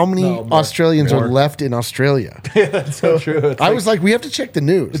question is how many No, more. Australians More. are left in Australia? that's so true. It's I was like, we have to check the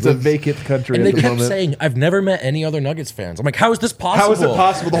news. it's a vacant country And at they the kept moment. saying, I've never met any other Nuggets fans. I'm like, how is this possible? How is it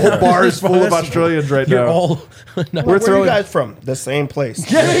possible? The whole bar is full of Australians right You're now. all. We're Where are throwing. you guys from? The same place.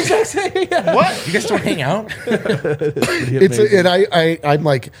 Yeah, exactly. Yeah. What? You guys don't hang out? And I'm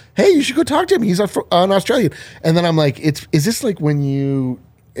like, hey, you should go talk to him. He's an Australian. And then I'm like, is this like when you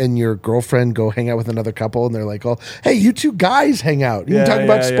and your girlfriend go hang out with another couple and they're like, oh, hey, you two guys hang out. You can talk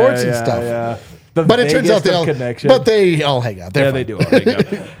about sports and stuff. Yeah. The But it turns out connection. they all hang out. They're Yeah, fine. they do all hang out.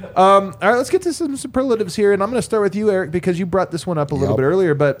 All right, let's get to some superlatives here, and I'm going to start with you, Eric, because you brought this one up a little Yep. bit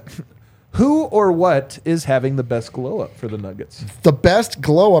earlier. But who or what is having the best glow up for the Nuggets? The best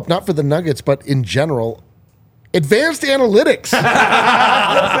glow up, not for the Nuggets, but in general, advanced analytics. That's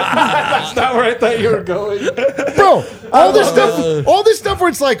not where I thought you were going. Bro, all this stuff where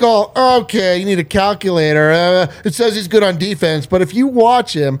it's like, oh, okay, you need a calculator. It says he's good on defense, but if you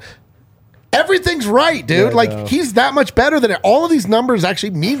watch him, everything's right, dude. Yeah, I like know. he's that much better than it. All of these numbers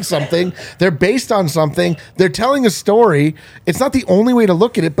actually mean something. They're based on something. They're telling a story. It's not the only way to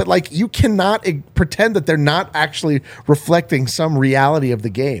look at it, but like you cannot pretend that they're not actually reflecting some reality of the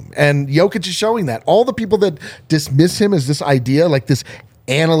game. And Jokic is showing that. All the people that dismiss him as this idea, like this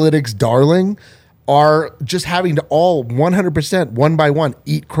analytics darling, are just having to all 100% one by one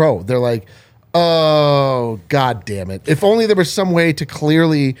eat crow. They're like, oh, God damn it. If only there was some way to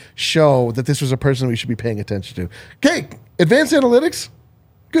clearly show that this was a person we should be paying attention to. Okay, advanced analytics,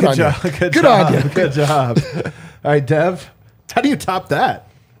 good on you. Good on you. Good job. All right, Dev, how do you top that?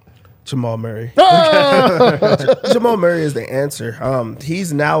 Jamal Murray. Oh! Jamal Murray is the answer.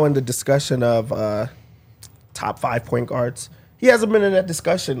 He's now in the discussion of top 5 point guards. He hasn't been in that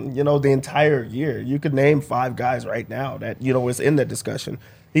discussion, the entire year. You could name 5 guys right now that, is in the discussion.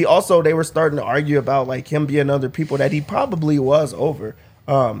 They were starting to argue about like him being other people that he probably was over.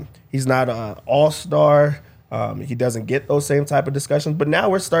 He's not an all-star. He doesn't get those same type of discussions. But now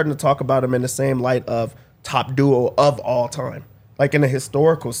we're starting to talk about him in the same light of top duo of all time, like in a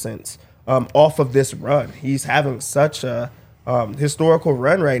historical sense. Off of this run, he's having such a historical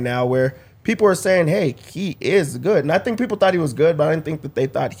run right now where people are saying, hey, he is good. And I think people thought he was good, but I didn't think that they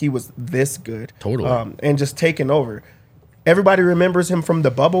thought he was this good. Totally. And just taking over. Everybody remembers him from the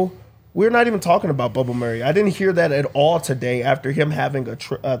bubble. We're not even talking about Bubble Murray. I didn't hear that at all today after him having a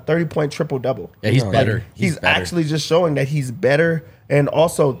 30-point triple-double. Yeah, he's better. He's better. actually just showing that he's better. And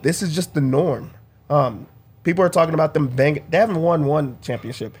also, this is just the norm. People are talking about them banging. They haven't won one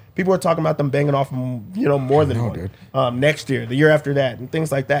championship. People are talking about them banging off, more than one. Next year, the year after that, and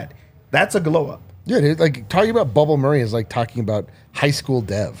things like that. That's a glow up. Yeah, dude, like talking about Bubble Murray is like talking about high school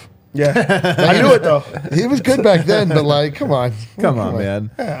Dev. Yeah, I knew it though. He was good back then, but like, come on. Come on,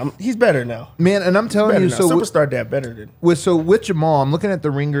 man. Yeah, he's better now. Man, and I'm telling Better you, now. so Superstar Dad better than. with Jamal, I'm looking at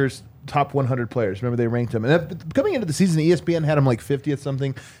the Ringers top 100 players. Remember, they ranked him. And coming into the season, ESPN had him like 50th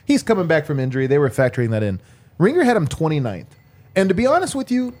something. He's coming back from injury. They were factoring that in. Ringer had him 29th. And to be honest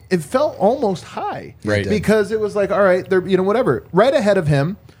with you, it felt almost high. Right. Because it was like, all right, they're, whatever. Right ahead of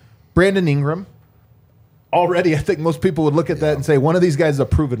him, Brandon Ingram. Already, I think most people would look at that and say one of these guys is a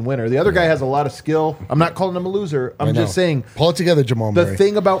proven winner. The other guy has a lot of skill. I'm not calling him a loser. I'm just saying, pull it together, Jamal Murray. The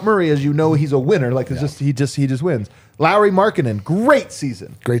thing about Murray is, he's a winner. Like he just wins. Lowry Markkanen, great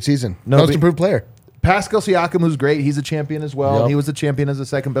season. Great season. Most improved player. Pascal Siakam, who's great. He's a champion as well. Yep. He was a champion as the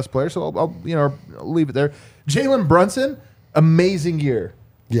second best player. So I'll leave it there. Jalen Brunson, amazing year.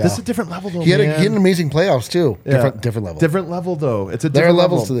 Yeah. This is a different level, though. He had an amazing playoffs too. Yeah. Different level. Different level, though. It's a There are different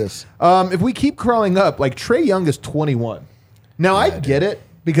levels level. to this. If we keep crawling up, like Trae Young is 21. Now I get it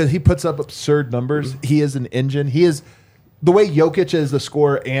because he puts up absurd numbers. He is an engine. He is the way Jokic is the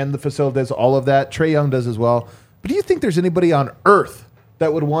scorer and the facilitates all of that. Trae Young does as well. But do you think there's anybody on earth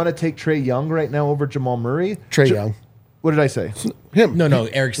that would want to take Trae Young right now over Jamal Murray? Trae Young. What did I say? Him. No,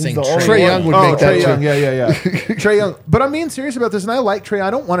 Eric's saying the only Trae Young would make that Trae Young. too. Yeah. Trae Young. But I'm being serious about this, and I like Trae. I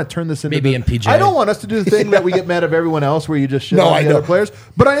don't want to turn this into Maybe MPJ. I don't want us to do the thing that we get mad of everyone else, where you just shit on the other players.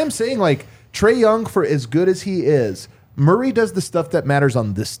 But I am saying, like, Trae Young, for as good as he is, Murray does the stuff that matters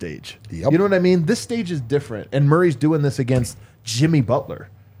on this stage. Yep. You know what I mean? This stage is different, and Murray's doing this against Jimmy Butler.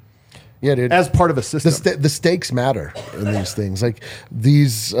 Yeah, dude. As part of a system. The stakes matter in these things. Like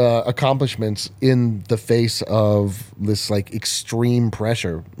these accomplishments in the face of this like extreme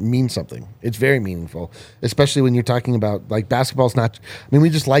pressure mean something. It's very meaningful, especially when you're talking about like basketball's not. I mean, we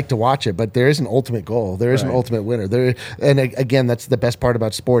just like to watch it, but there is an ultimate goal. There is an ultimate winner. Again, that's the best part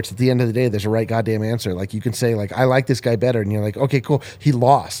about sports. At the end of the day, there's a right goddamn answer. Like you can say like I like this guy better, and you're like, okay, cool. He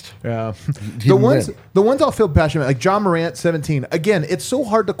lost. Yeah. He didn't win. The ones I'll feel passionate, like John Morant, 17. Again, it's so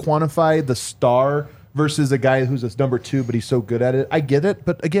hard to quantify the star versus a guy who's a number 2, but he's so good at it. I get it,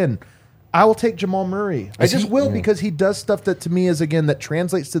 but again, I will take Jamal Murray. I just will because he does stuff that to me is again that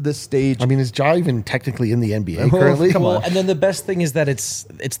translates to this stage. I mean, is Ja even technically in the NBA currently? Come on. Well, and then the best thing is that it's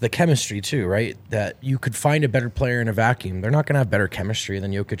the chemistry too, right? That you could find a better player in a vacuum. They're not going to have better chemistry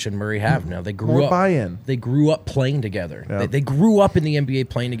than Jokic and Murray have now. They grew More up buy-in. They grew up playing together. Yeah. They grew up in the NBA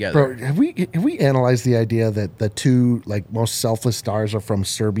playing together. Bro, have we analyzed the idea that the two like most selfless stars are from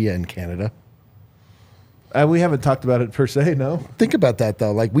Serbia and Canada? We haven't talked about it per se, no. Think about that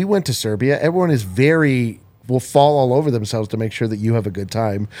though. Like we went to Serbia. Everyone is will fall all over themselves to make sure that you have a good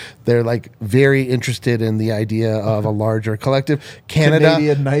time. They're like very interested in the idea of a larger collective.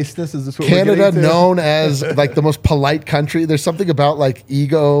 Canadian niceness, is this what we're Canada, getting to? known as like the most polite country. There's something about like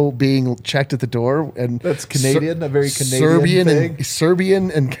ego being checked at the door, and That's Canadian, a very Canadian thing.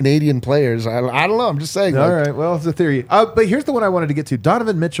 Serbian and Canadian players. I don't know. I'm just saying. All like, right, well, it's a theory. But here's the one I wanted to get to.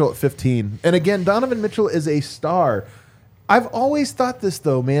 Donovan Mitchell at 15. And again, Donovan Mitchell is a star. I've always thought this,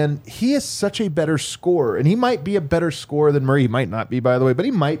 though, man. He is such a better scorer, and he might be a better scorer than Murray. He might not be, by the way, but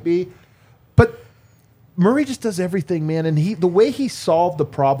he might be. But Murray just does everything, man. And the way he solved the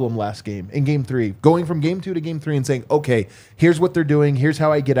problem last game, in game 3, going from game 2 to game 3 and saying, okay, here's what they're doing, here's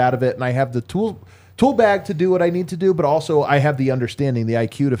how I get out of it, and I have the tool bag to do what I need to do, but also I have the understanding, the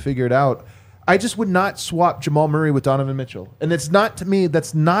IQ to figure it out. I just would not swap Jamal Murray with Donovan Mitchell. And it's not, to me,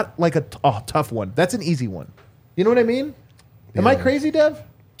 that's not like a tough one. That's an easy one. You know what I mean? Am I crazy, Dev?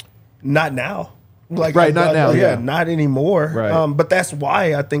 Not now. Like Right, not now, yeah. not anymore. Right. But that's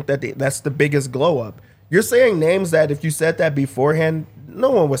why I think that that's the biggest glow up. You're saying names that if you said that beforehand,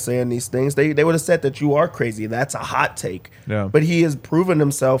 no one was saying these things. They would have said that you are crazy. That's a hot take. Yeah. But he has proven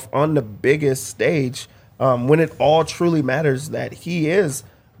himself on the biggest stage when it all truly matters that he is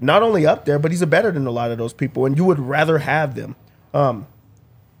not only up there, but he's better than a lot of those people, and you would rather have them.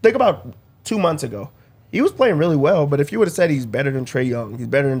 Think about 2 months ago. He was playing really well, but if you would have said he's better than Trae Young, he's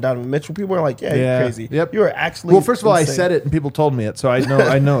better than Donovan Mitchell, people were like, yeah, you're crazy. Yep. You were actually Well, first of all, insane. I said it and people told me it, so I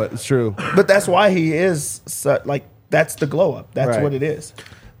know it. It's true. But that's why he is that's the glow up. That's Right. what it is.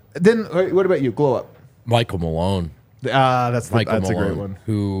 Then, all right, what about you? Glow up. Michael Malone. That's Michael a Malone, great one.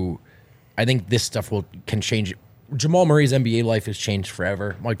 who I think this stuff can change. Jamal Murray's NBA life has changed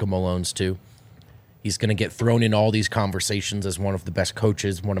forever. Michael Malone's too. He's going to get thrown in all these conversations as one of the best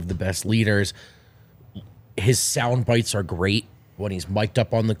coaches, one of the best leaders. His sound bites are great when he's mic'd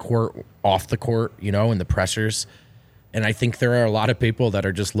up on the court, off the court, in the pressers. And I think there are a lot of people that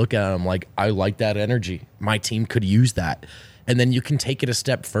are just looking at him like, I like that energy. My team could use that. And then you can take it a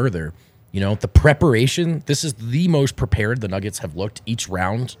step further. The preparation, this is the most prepared the Nuggets have looked each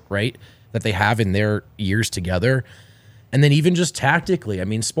round, right, that they have in their years together. And then even just tactically, I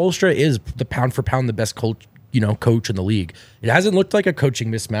mean, Spoelstra is the pound for pound the best coach in the league. It hasn't looked like a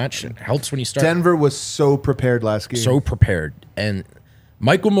coaching mismatch. It helps when you start. Denver was so prepared last game. So prepared. And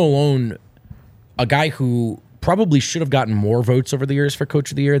Michael Malone, a guy who probably should have gotten more votes over the years for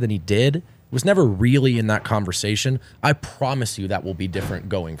Coach of the Year than he did, was never really in that conversation. I promise you that will be different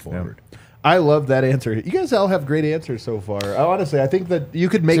going forward. Yeah. I love that answer. You guys all have great answers so far. Honestly, I think that you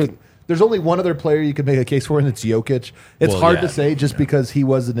could make... There's only one other player you could make a case for, and it's Jokic. It's hard to say just because he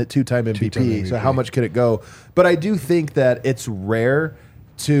wasn't a two-time MVP, so how much could it go? But I do think that it's rare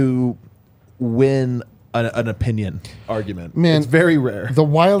to win an opinion argument. Man, it's very rare. The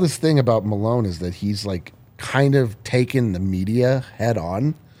wildest thing about Malone is that he's like kind of taken the media head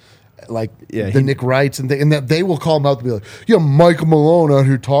on. Like Nick Wrights and that they will call him out to be like, yeah, Michael Malone out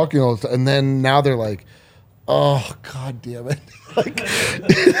here talking all this time. And then now they're like, oh, God damn it. Like,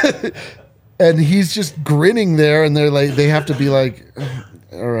 and he's just grinning there, and they're like, they have to be like,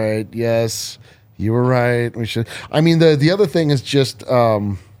 all right, yes, you were right. We should. I mean, the other thing is just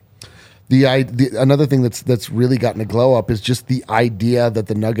another thing that's really gotten a glow up is just the idea that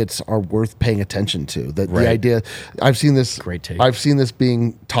the Nuggets are worth paying attention to. That the idea, I've seen this. Great take. I've seen this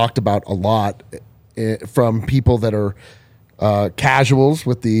being talked about a lot from people that are casuals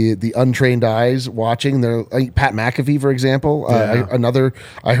with the untrained eyes watching. They're Pat McAfee, for example.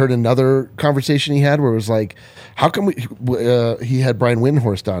 I heard another conversation he had where it was like, how come he had Brian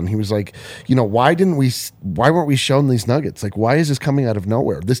Windhorst on? He was like, why weren't we shown these Nuggets? Like, why is this coming out of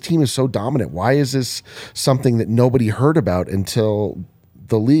nowhere? This team is so dominant. Why is this something that nobody heard about until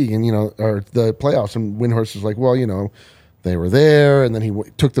the league and or the playoffs? And Windhorst was like, well, they were there, and then he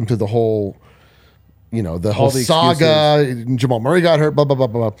took them to the whole. The whole saga, Jamal Murray got hurt, blah, blah, blah,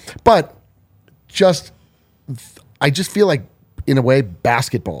 blah, blah. But I just feel like, in a way,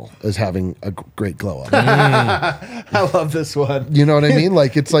 basketball is having a great glow up. I love this one. You know what I mean?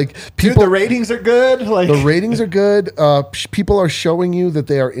 Like, it's like people. Dude, the ratings are good. Like the ratings are good. People are showing you that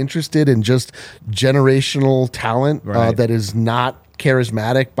they are interested in just generational talent that is not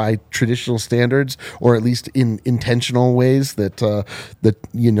charismatic by traditional standards, or at least in intentional ways that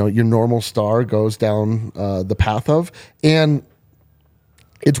your normal star goes down the path of, and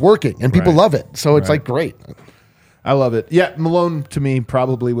it's working, and people love it. So it's like great. I love it. Yeah, Malone to me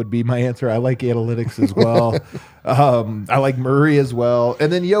probably would be my answer. I like analytics as well. I like Murray as well,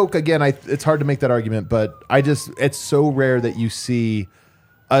 and then Yoke again. It's hard to make that argument, but it's so rare that you see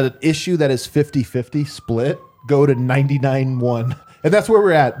an issue that is 50-50 split go to 99-1. And that's where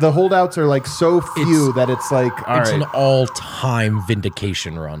we're at. The holdouts are like so few that it's like, it's an all-time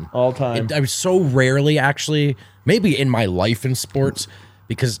vindication run. All time. I was so rarely, actually, maybe in my life in sports,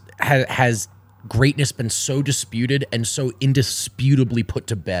 because has greatness been so disputed and so indisputably put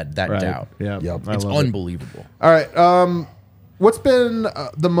to bed, that doubt. Yeah, it's unbelievable. All right. What's been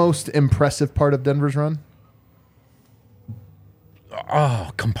the most impressive part of Denver's run?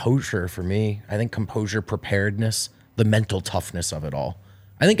 Oh, composure for me. I think composure, preparedness, the mental toughness of it all.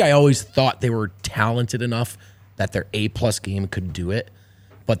 I think I always thought they were talented enough that their A-plus game could do it,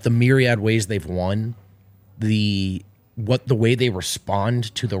 but the myriad ways they've won, the way they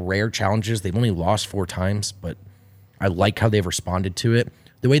respond to the rare challenges, they've only lost 4 times, but I like how they've responded to it.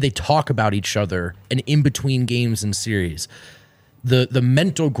 The way they talk about each other and in between games and series. The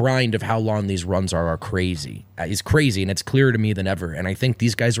mental grind of how long these runs are crazy. Is crazy, and it's clearer to me than ever. And I think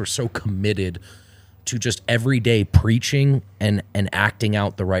these guys are so committed to just every day preaching and acting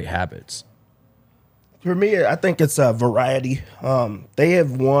out the right habits. For me, I think it's a variety. They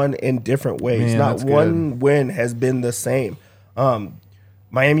have won in different ways. Not one win has been the same.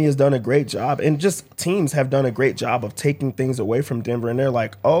 Miami has done a great job, and just teams have done a great job of taking things away from Denver. And they're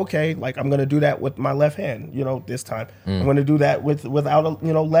like, oh, okay, like I'm going to do that with my left hand, this time. I'm going to do that without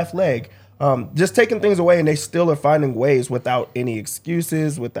a left leg. Just taking things away, and they still are finding ways without any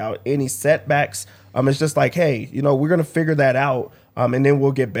excuses, without any setbacks. It's just like, hey, we're going to figure that out, and then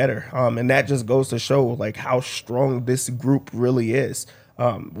we'll get better. And that just goes to show like how strong this group really is.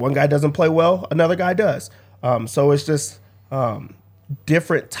 One guy doesn't play well, another guy does. So it's just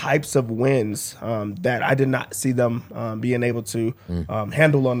different types of wins that I did not see them being able to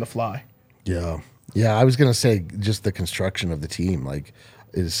handle on the fly. Yeah. I was going to say just the construction of the team, like,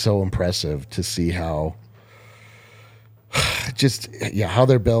 is so impressive to see how how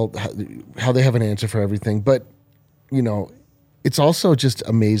they're built, how they have an answer for everything. But, it's also just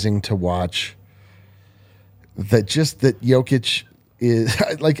amazing to watch that Jokic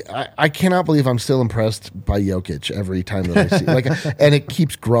is like, I cannot believe I'm still impressed by Jokic every time that I see and it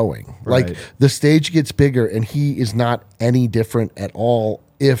keeps growing. Like the stage gets bigger and he is not any different at all.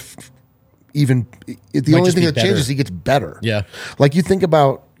 If even the Might only just thing be that changes better. is he gets better. Yeah. Like you think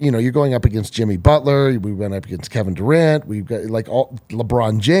about, you're going up against Jimmy Butler. We went up against Kevin Durant. We've got like all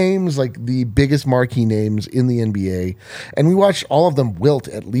LeBron James, like the biggest marquee names in the NBA, and we watched all of them wilt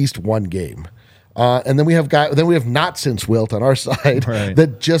at least one game. And then we have not since wilt on our side. Right.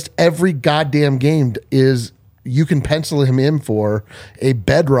 That just every goddamn game is you can pencil him in for a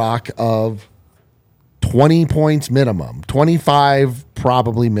bedrock of 20 points minimum, 25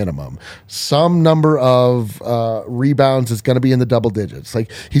 probably minimum. Some number of rebounds is going to be in the double digits.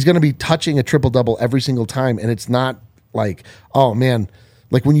 Like he's going to be touching a triple double every single time, and it's not like, oh man,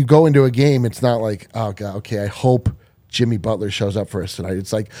 like when you go into a game, it's not like, oh god, okay, I hope Jimmy Butler shows up for us tonight.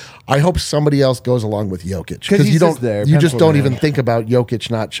 It's like I hope somebody else goes along with Jokic because he's you don't just there, you just penciled don't in. even think about Jokic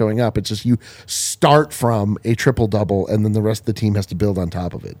not showing up. It's just you start from a triple double, and then the rest of the team has to build on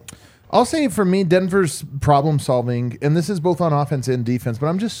top of it. I'll say for me, Denver's problem solving, and this is both on offense and defense, but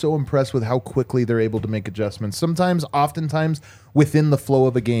I'm just so impressed with how quickly they're able to make adjustments. Oftentimes within the flow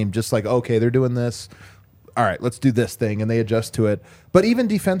of a game, just like, okay, they're doing this. All right, let's do this thing, and they adjust to it. But even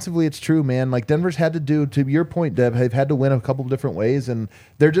defensively, it's true, man. Like Denver's had to do, to your point, Deb, they've had to win a couple of different ways, and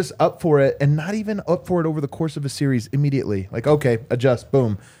they're just up for it, and not even up for it over the course of a series immediately. Like, okay, adjust,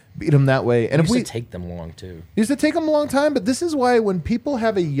 boom. Beat them that way. And It if used to take them long too. used to take them a long time, but this is why when people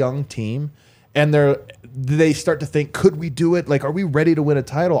have a young team and they start to think, could we do it? Like, are we ready to win a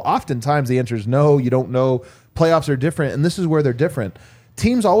title? Oftentimes the answer is no, you don't know. Playoffs are different, and this is where they're different.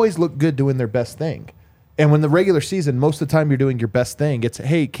 Teams always look good doing their best thing. And when the regular season, most of the time you're doing your best thing, it's,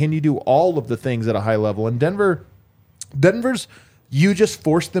 hey, can you do all of the things at a high level? And Denver's, you just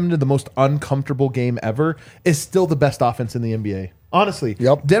forced them to the most uncomfortable game ever, is still the best offense in the NBA. Honestly.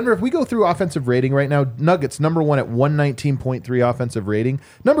 Yep. Denver, if we go through offensive rating right now, Nuggets, number one at 119.3 offensive rating.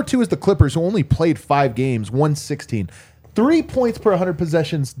 Number two is the Clippers, who only played 5 games, 116. 3 points per 100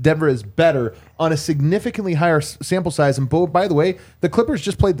 possessions, Denver is better on a significantly higher sample size. And by the way, the Clippers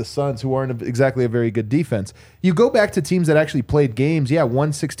just played the Suns, who aren't exactly a very good defense. You go back to teams that actually played games,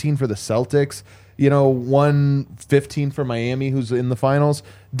 116 for the Celtics, 115 for Miami, who's in the finals.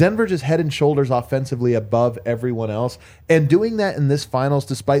 Denver just head and shoulders offensively above everyone else. And doing that in this finals,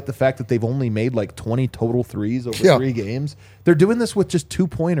 despite the fact that they've only made like 20 total threes over 3 games, they're doing this with just 2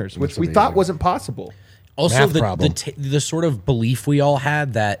 pointers, which we thought wasn't possible. Also, Math the sort of belief we all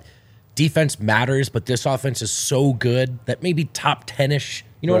had that defense matters, but this offense is so good that maybe top 10-ish.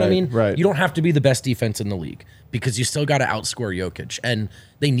 You know what I mean? Right. You don't have to be the best defense in the league because you still got to outscore Jokic. And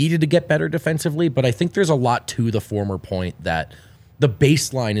they needed to get better defensively, but I think there's a lot to the former point that the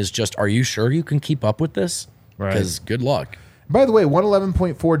baseline is just, are you sure you can keep up with this? Right. Because good luck. By the way,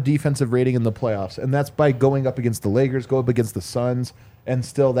 111.4 defensive rating in the playoffs, and that's by going up against the Lakers, go up against the Suns, and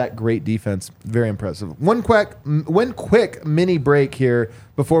still that great defense. Very impressive. One quick mini break here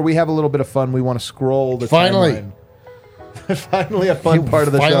before we have a little bit of fun. We want to scroll the timeline. Finally a fun part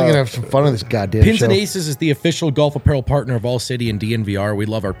of the show. Finally gonna have some fun on this goddamn Pins show. and Aces is the official golf apparel partner of All City and DNVR. We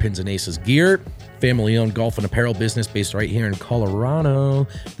love our Pins and Aces gear. Family-owned golf and apparel business based right here in Colorado.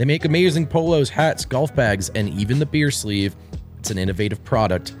 They make amazing polos, hats, golf bags, and even the beer sleeve. It's an innovative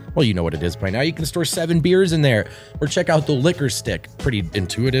product. Well, you know what it is by now. You can store 7 beers in there. Or check out the liquor stick. Pretty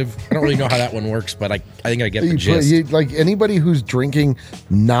intuitive. I don't really know how that one works, but I think I get the gist. Like anybody who's drinking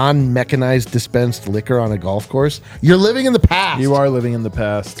non-mechanized dispensed liquor on a golf course, you're living in the past. You are living in the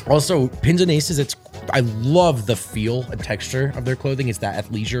past. Also, Pins and Aces, I love the feel and texture of their clothing. It's that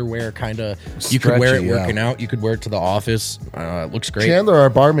athleisure wear kind of. You could wear it Stretchy, working out. You could wear it to the office. It looks great. Chandler, our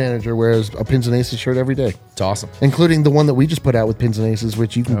bar manager, wears a Pins and Aces shirt every day, It's awesome. including the one that we just put out with Pins and Aces,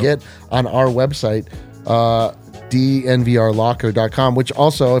 which you can get on our website, dnvrlocker.com, which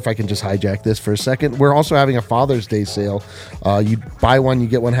also, if I can just hijack this for a second, we're also having a Father's Day sale. You buy one, you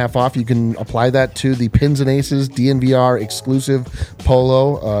get one half off. You can apply that to the Pins and Aces DNVR exclusive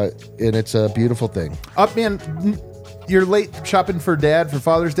polo, and it's a beautiful thing. Up, man. You're late shopping for Dad for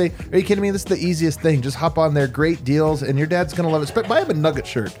Father's Day. Are you kidding me? This is the easiest thing. Just hop on there. Great deals, and your dad's going to love it. Buy him a Nugget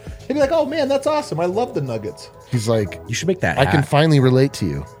shirt. He'll be like, oh, man, that's awesome. I love the Nuggets. He's like, You should make that I can hat. finally relate to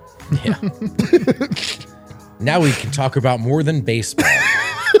you. Yeah. Now we can talk about more than baseball.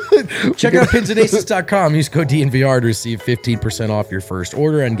 Check out pinsandaces.com. Use code DNVR to receive 15% off your first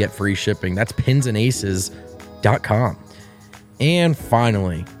order and get free shipping. That's pinsandaces.com. And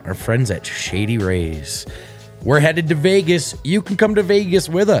finally, our friends at Shady Rays. We're headed to Vegas. You can come to Vegas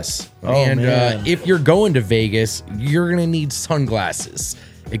with us. Man. If you're going to Vegas, you're going to need sunglasses.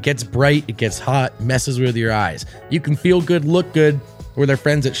 It gets bright, it gets hot, messes with your eyes. You can feel good, look good, We're their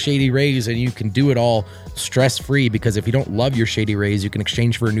friends at Shady Rays, and you can do it all stress-free because if you don't love your Shady Rays, you can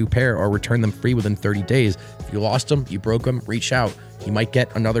exchange for a new pair or return them free within 30 days. If you lost them, you broke them, reach out. You might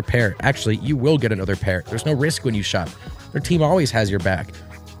get another pair. Actually, you will get another pair. There's no risk when you shop. Their team always has your back.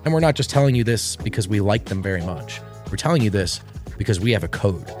 And we're not just telling you this because we like them very much. We're telling you this because we have a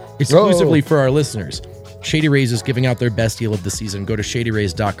code exclusively for our listeners. Shady Rays is giving out their best deal of the season. Go to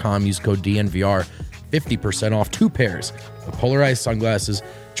shadyrays.com, use code DNVR, 50% off 2 pairs of polarized sunglasses.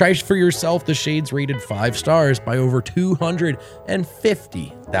 Try for yourself the shades rated 5 stars by over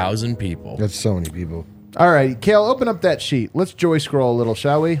 250,000 people. That's so many people. All right, Kale, open up that sheet. Let's joy scroll a little,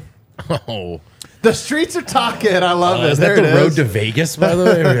 shall we? Oh, The streets are talking. I love it. is that There the it road is. to Vegas, by the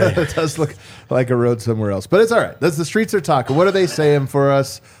way? It does look like a road somewhere else, but it's all right. That's the streets are talking. What are they saying for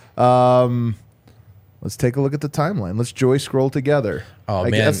us? Let's take a look at the timeline. Let's joy scroll together. Oh, man,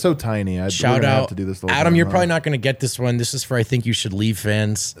 man. that's so tiny. Shout have out to do this the whole Adam. time, You're huh? probably not going to get this one. This is for I Think You Should Leave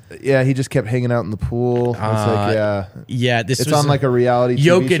fans. Yeah, he just kept hanging out in the pool. It's like, yeah, Yeah, this it's was on like a reality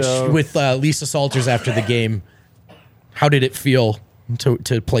TV Jokic show. with Lisa Salters after the game. How did it feel to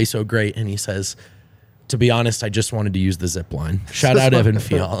play so great? And he says, to be honest, I just wanted to use the zip line. Shout out Evan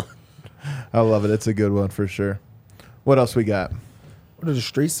Fial. I love it. It's a good one for sure. What else we got? What are the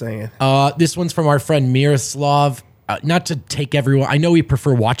streets saying? This one's from our friend Miroslav. Not to take everyone, I know we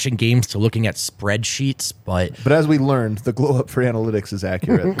prefer watching games to looking at spreadsheets, but But as we learned, the glow up for analytics is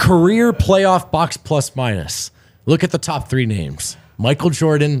accurate. career playoff box plus minus. Look at the top 3 names: Michael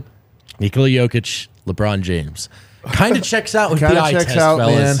Jordan, Nikola Jokic, LeBron James. Kind of checks out with Kind the of eye checks test, out,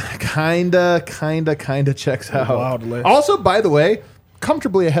 fellas. man. Kind of checks out. Wild list. Also, by the way,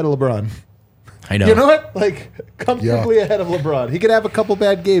 comfortably ahead of LeBron. I know. You know what? Like, comfortably ahead of LeBron. He could have a couple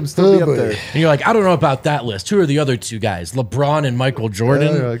bad games, still be up there. And you're like, I don't know about that list. Who are the other 2 guys? LeBron and Michael Jordan?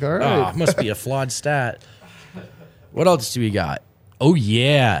 Yeah, you're like, all right. Must be a flawed stat. What else do we got? Oh,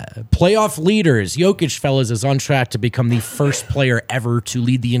 yeah. Playoff leaders. Jokic, fellas, is on track to become the first player ever to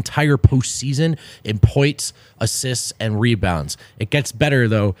lead the entire postseason in points, assists, and rebounds. It gets better,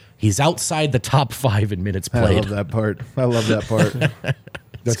 though. He's outside the top 5 in minutes I played. love that part. I love that part.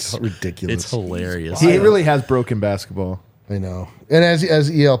 That's ridiculous. It's hilarious. He really has broken basketball. I know. And as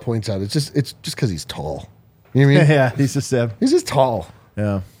EL points out, it's just because he's tall. You know what I mean? Yeah, he's just He's just tall.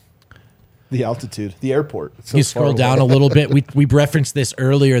 yeah. The altitude, the airport. It's so You far scroll down a away. little bit. We referenced this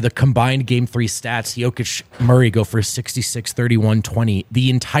earlier. The combined Game 3 stats, Jokic, Murray go for 66, 31, 20. The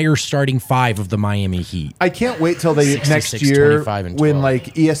entire starting 5 of the Miami Heat. I can't wait till they 66, next year 25, and when 12. like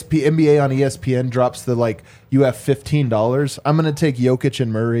NBA on ESPN drops the like you have $15. I'm gonna take Jokic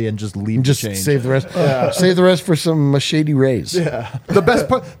and Murray and just leave Just the change. save the rest. Save the rest for some Shady Rays. Yeah. The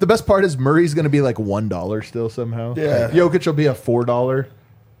best part is Murray's gonna be like $1 still somehow. Yeah. Jokic will be a $4.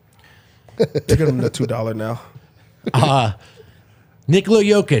 They're giving him the $2 now. Nikola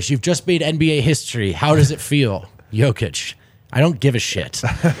Jokic, you've just made NBA history. How does it feel? Jokic, I don't give a shit.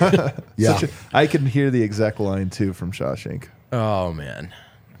 Yeah. I can hear the exact line too from Shawshank. Oh, man.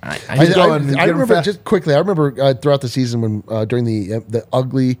 I going. He's getting remember fast. just quickly. I remember throughout the season when during the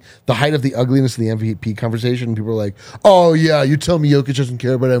height of the ugliness of the MVP conversation, people were like, "Oh yeah, you tell me Jokic doesn't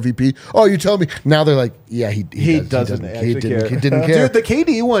care about MVP. Oh, you tell me." Now they're like, "Yeah, he doesn't He actually care. didn't care." Dude, the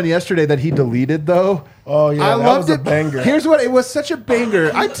KD one yesterday that he deleted though. Oh, yeah, I that loved was a it. banger. Here's what it was: such a banger.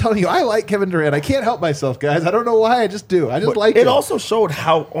 I'm telling you, I like Kevin Durant. I can't help myself, guys. I don't know why. I just do. I just like it him. also showed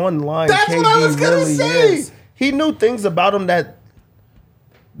how online That's KD what I was gonna really say. is. He knew things about him that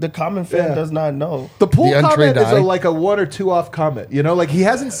the common fan Yeah. does not know. The pool The comment untrained is eye. like a 1 or 2 off comment. You know, like he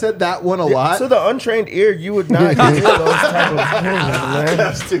hasn't said that one a lot. To the untrained ear, you would not hear those type of opinions, man.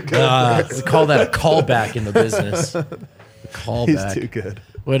 That's too good. We call that a callback in the business. A callback. He's too good.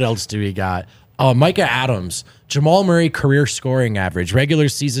 What else do we got? Micah Adams, Jamal Murray career scoring average, regular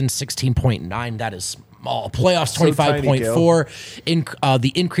season 16.9. That is small. Playoffs So tiny, 25.4.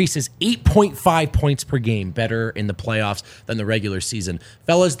 The increase is 8.5 points per game, better in the playoffs than the regular season.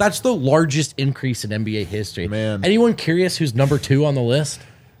 Fellas, that's the largest increase in NBA history. Man. Anyone curious who's number 2 on the list?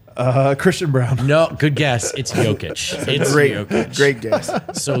 Christian Brown. No, good guess. It's Jokic. It's Jokic. Great guess.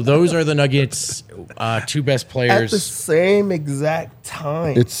 So those are the Nuggets' 2 best At the players. same exact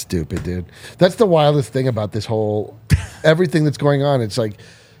time. It's stupid, dude. That's the wildest thing about this whole everything that's going on. It's like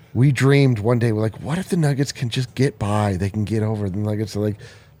we dreamed one day, we're like, what if the Nuggets can just get by? They can get over. The Nuggets are like,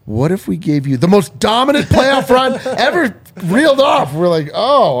 what if we gave you the most dominant playoff run ever reeled off? We're like,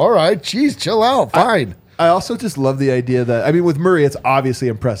 oh, all right, geez, chill out, fine. I also just love the idea that, I mean, with Murray, it's obviously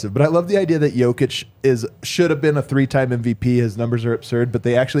impressive, but I love the idea that Jokic should have been a 3-time MVP. His numbers are absurd, but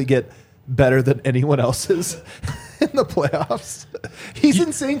they actually get better than anyone else's. in the playoffs. He's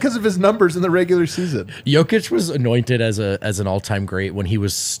insane because of his numbers in the regular season. Jokic was anointed as an all-time great when he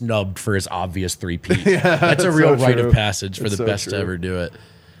was snubbed for his obvious three-peat. That's a real rite of passage for the best to ever do it.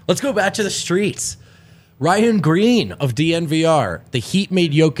 Let's go back to the streets. Ryan Green of DNVR. The Heat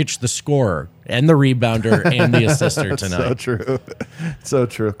made Jokic the scorer and the rebounder and the assister tonight. So true. So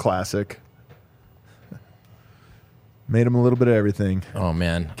true. Classic. Made him a little bit of everything. Oh,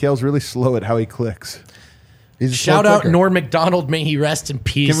 man. Kale's really slow at how he clicks. He's a Shout slow out clicker. Norm McDonald. May he rest in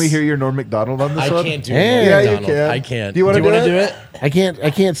peace. Can we hear your Norm McDonald on this I one? can't do Yeah, Norm you McDonald. can. I can't. Do you wanna wanna do do it? it? I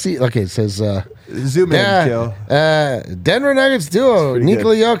can't see. Okay, it says Zoom in, Kale. Denver Nuggets duo pretty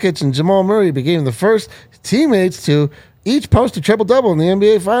Nikola Jokic and Jamal Murray became the first teammates to each post a triple-double in the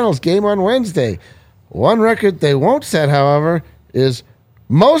NBA Finals game on Wednesday. One record they won't set, however, is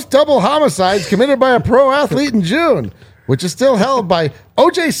most double homicides committed by a pro athlete in June, which is still held by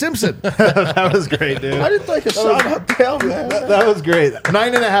O.J. Simpson. That was great, dude. I didn't think a shot out there, man. That was great.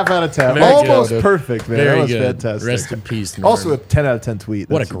 9.5 out of 10. Very Almost good. perfect, man. Very that was good. fantastic. Rest in peace, Norm. Also a 10 out of 10 tweet.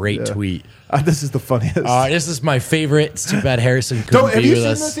 What a That's- great tweet. This is the funniest. This is my favorite. It's too bad Harrison couldn't Have be you with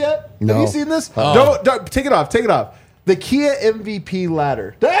seen us. this yet? No. Have you seen this? Oh. Don't take it off. Take it off. The Kia MVP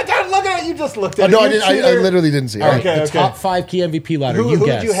ladder. Look at it. You just looked at it. No, I You didn't. see I there- literally didn't see it. All right, Okay, the okay. top 5 key MVP ladder. Who you would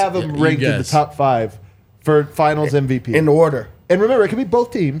guess. you have them Yeah, you ranked in the guess. top 5 for Finals MVP? In order. And remember, it can be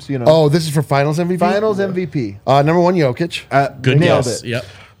both teams. You know. Oh, this is for Finals MVP. Finals MVP. Number 1, Jokic. Good nailed guess. it.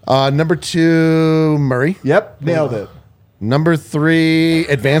 Yep. Number 2, Murray. Yep, nailed it. Number 3,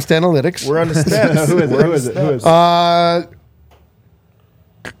 Advanced Analytics. We're on the steps. Who is it? We're on Who the is it? Who is steps. it?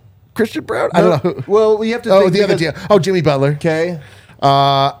 Christian Brown. I don't know. Well, we have to. Oh, think the other because- team. Oh, Jimmy Butler. Okay.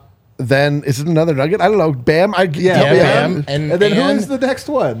 Then is it another Nugget? I don't know. Bam. Yeah, Bam. And then who is the next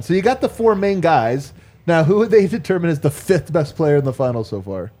one? So you got the 4 main guys. Now, who would they determine as the 5th best player in the final so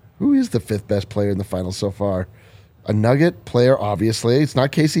far? Who is the 5th best player in the finals so far? A Nugget player, obviously. It's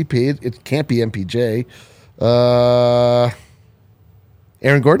not KCP. It can't be MPJ.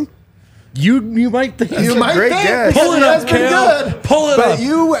 Aaron Gordon? You might think. You might great think, guess. because Pull it he up, has been Kale. good. Pull it but up.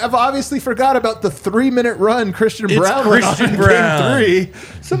 you have obviously forgot about the 3-minute run Christian It's Brown went on Christian in Brown. Game 3.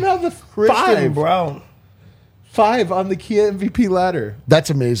 Somehow the Christian Brown. 5 on the Kia MVP ladder. That's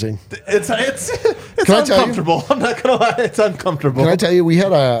amazing. It's Can I tell you? uncomfortable. I'm not gonna lie, it's uncomfortable. Can I tell you, we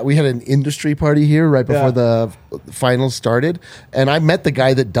had an industry party here right before the finals started, and I met the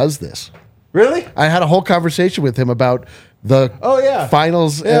guy that does this. Really? I had a whole conversation with him about the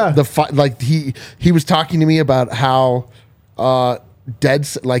finals. Yeah. He was talking to me about how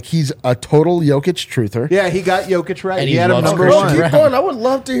he's a total Jokic truther. Yeah, he got Jokic right. And He he had him loves number Christian 1. Keep Brown. going. I would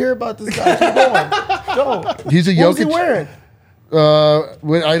love to hear about this guy. Keep going. Go. He's a What was he Jokic. wearing?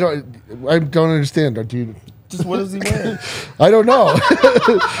 I don't understand. Do you? Just what is he wearing? I don't know.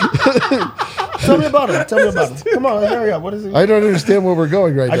 Tell me about him. Tell me about him. Come on, hurry up. What is he? I don't understand where we're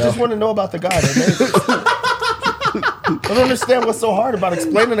going right I now. just want to know about the guy. I don't understand what's so hard about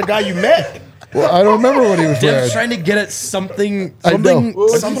explaining the guy you met. Well, I don't remember what he was wearing. Dev's trying to get at something. I know.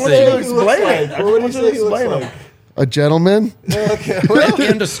 Something. What did you He looks explain like? it? I What would want you you to say he looks explain like? him. A gentleman. Okay.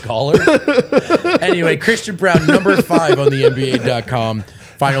 And a scholar. Anyway, Christian Brown, number 5 on the NBA.com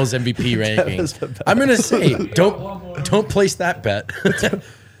Finals MVP ranking. I'm gonna say, don't place that bet.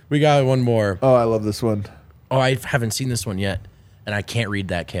 We got one more. Oh, I love this one. Oh, I haven't seen this one yet, and I can't read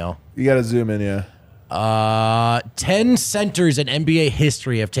that, Kale. You got to zoom in, yeah. 10 centers in NBA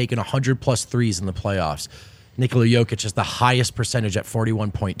history have taken 100-plus threes in the playoffs. Nikola Jokic has the highest percentage at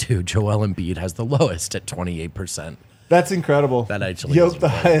 41.2. Joel Embiid has the lowest at 28%. That's incredible. That actually Yoke is the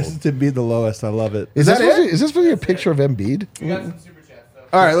incredible. highest to be the lowest. I love it. Is that this supposed to be a picture of Embiid?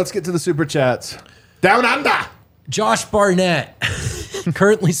 All right, let's get to the super chats. Down under. Josh Barnett,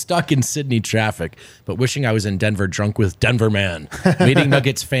 currently stuck in Sydney traffic, but wishing I was in Denver drunk with Denver Man. Meeting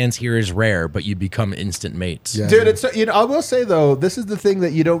Nuggets fans here is rare, but you become instant mates. Yeah. Dude, it's I will say though, this is the thing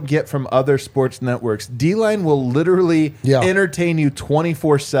that you don't get from other sports networks. D-Line will literally entertain you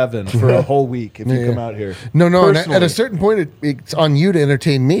 24/7 for a whole week if you come out here. No. And at Personally. a certain point, it's on you to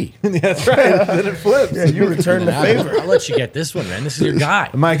entertain me. That's right. Then it flips. Yeah, you return the favor. I'll let you get this one, man. This is your guy.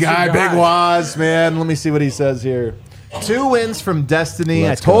 My This is guy, your Big Waz, man. Let me see what he says here. 2 wins from Destiny.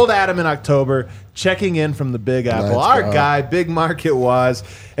 Let's I told Adam in October, checking in from the Big Apple. Let's Our go. guy, Big Market Waz.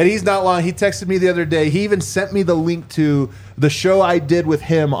 And he's not long. He texted me the other day. He even sent me the link to the show I did with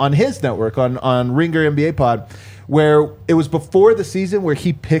him on his network, on Ringer NBA Pod, where it was before the season where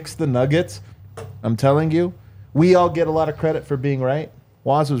he picks the Nuggets. I'm telling you, we all get a lot of credit for being right.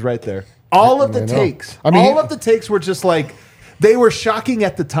 Waz was right there. All of the I know. takes. I mean, all of the takes were just like, they were shocking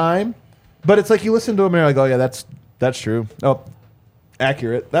at the time. But it's like you listen to them and you're like, oh, yeah, that's true. Oh,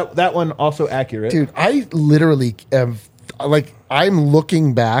 accurate. That one also accurate. Dude, I literally am like, I'm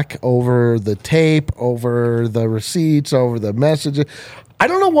looking back over the tape, over the receipts, over the messages. I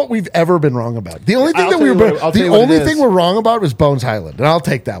don't know what we've ever been wrong about. The only thing thing we're wrong about was Bones Highland, and I'll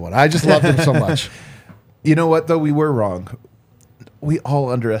take that one. I just loved him so much. You know what, though? We were wrong. We all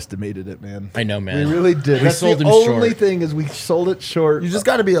underestimated it, man. I know, man. We really did. We That's sold the him only short. thing is we sold it short. You just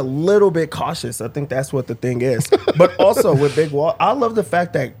got to be a little bit cautious. I think that's what the thing is. But also with Big Wall, I love the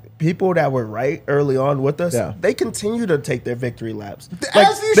fact that people that were right early on with us, they continue to take their victory laps. Like,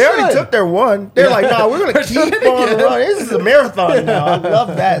 they already took their one. They're like, nah, we're going to keep on running. This is a marathon now. I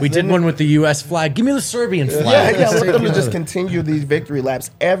love that. We did one with the U.S. flag. Give me the Serbian flag. Yeah, let them to just continue these victory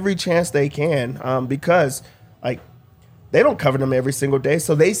laps every chance they can, because like they don't cover them every single day.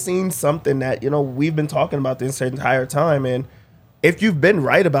 So they seen something that, we've been talking about this entire time. And if you've been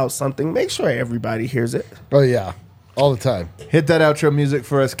right about something, make sure everybody hears it. Oh, yeah. All the time. Hit that outro music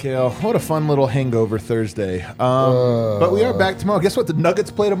for us, Kale. What a fun little hangover Thursday. But we are back tomorrow. Guess what? The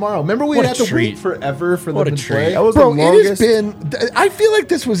Nuggets play tomorrow. Remember we had to wait forever for them to play? That was Bro, the longest. it has been. I feel like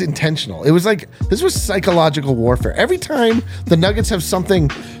this was intentional. It was like this was psychological warfare. Every time the Nuggets have something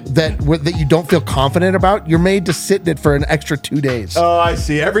that you don't feel confident about, you're made to sit in it for an extra 2 days. Oh, I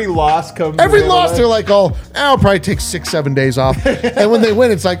see. Every loss comes. Every loss, they're like, I'll probably take 6-7 days off. And when they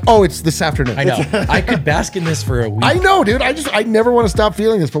win, it's like, it's this afternoon. I know. I could bask in this for a week. I know, dude. I never want to stop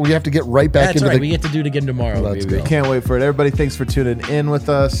feeling this, but we have to get right back into We get to do it again tomorrow. Let's go. Can't wait for it. Everybody, thanks for tuning in with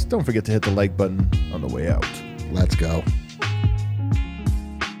us. Don't forget to hit the like button on the way out. Let's go.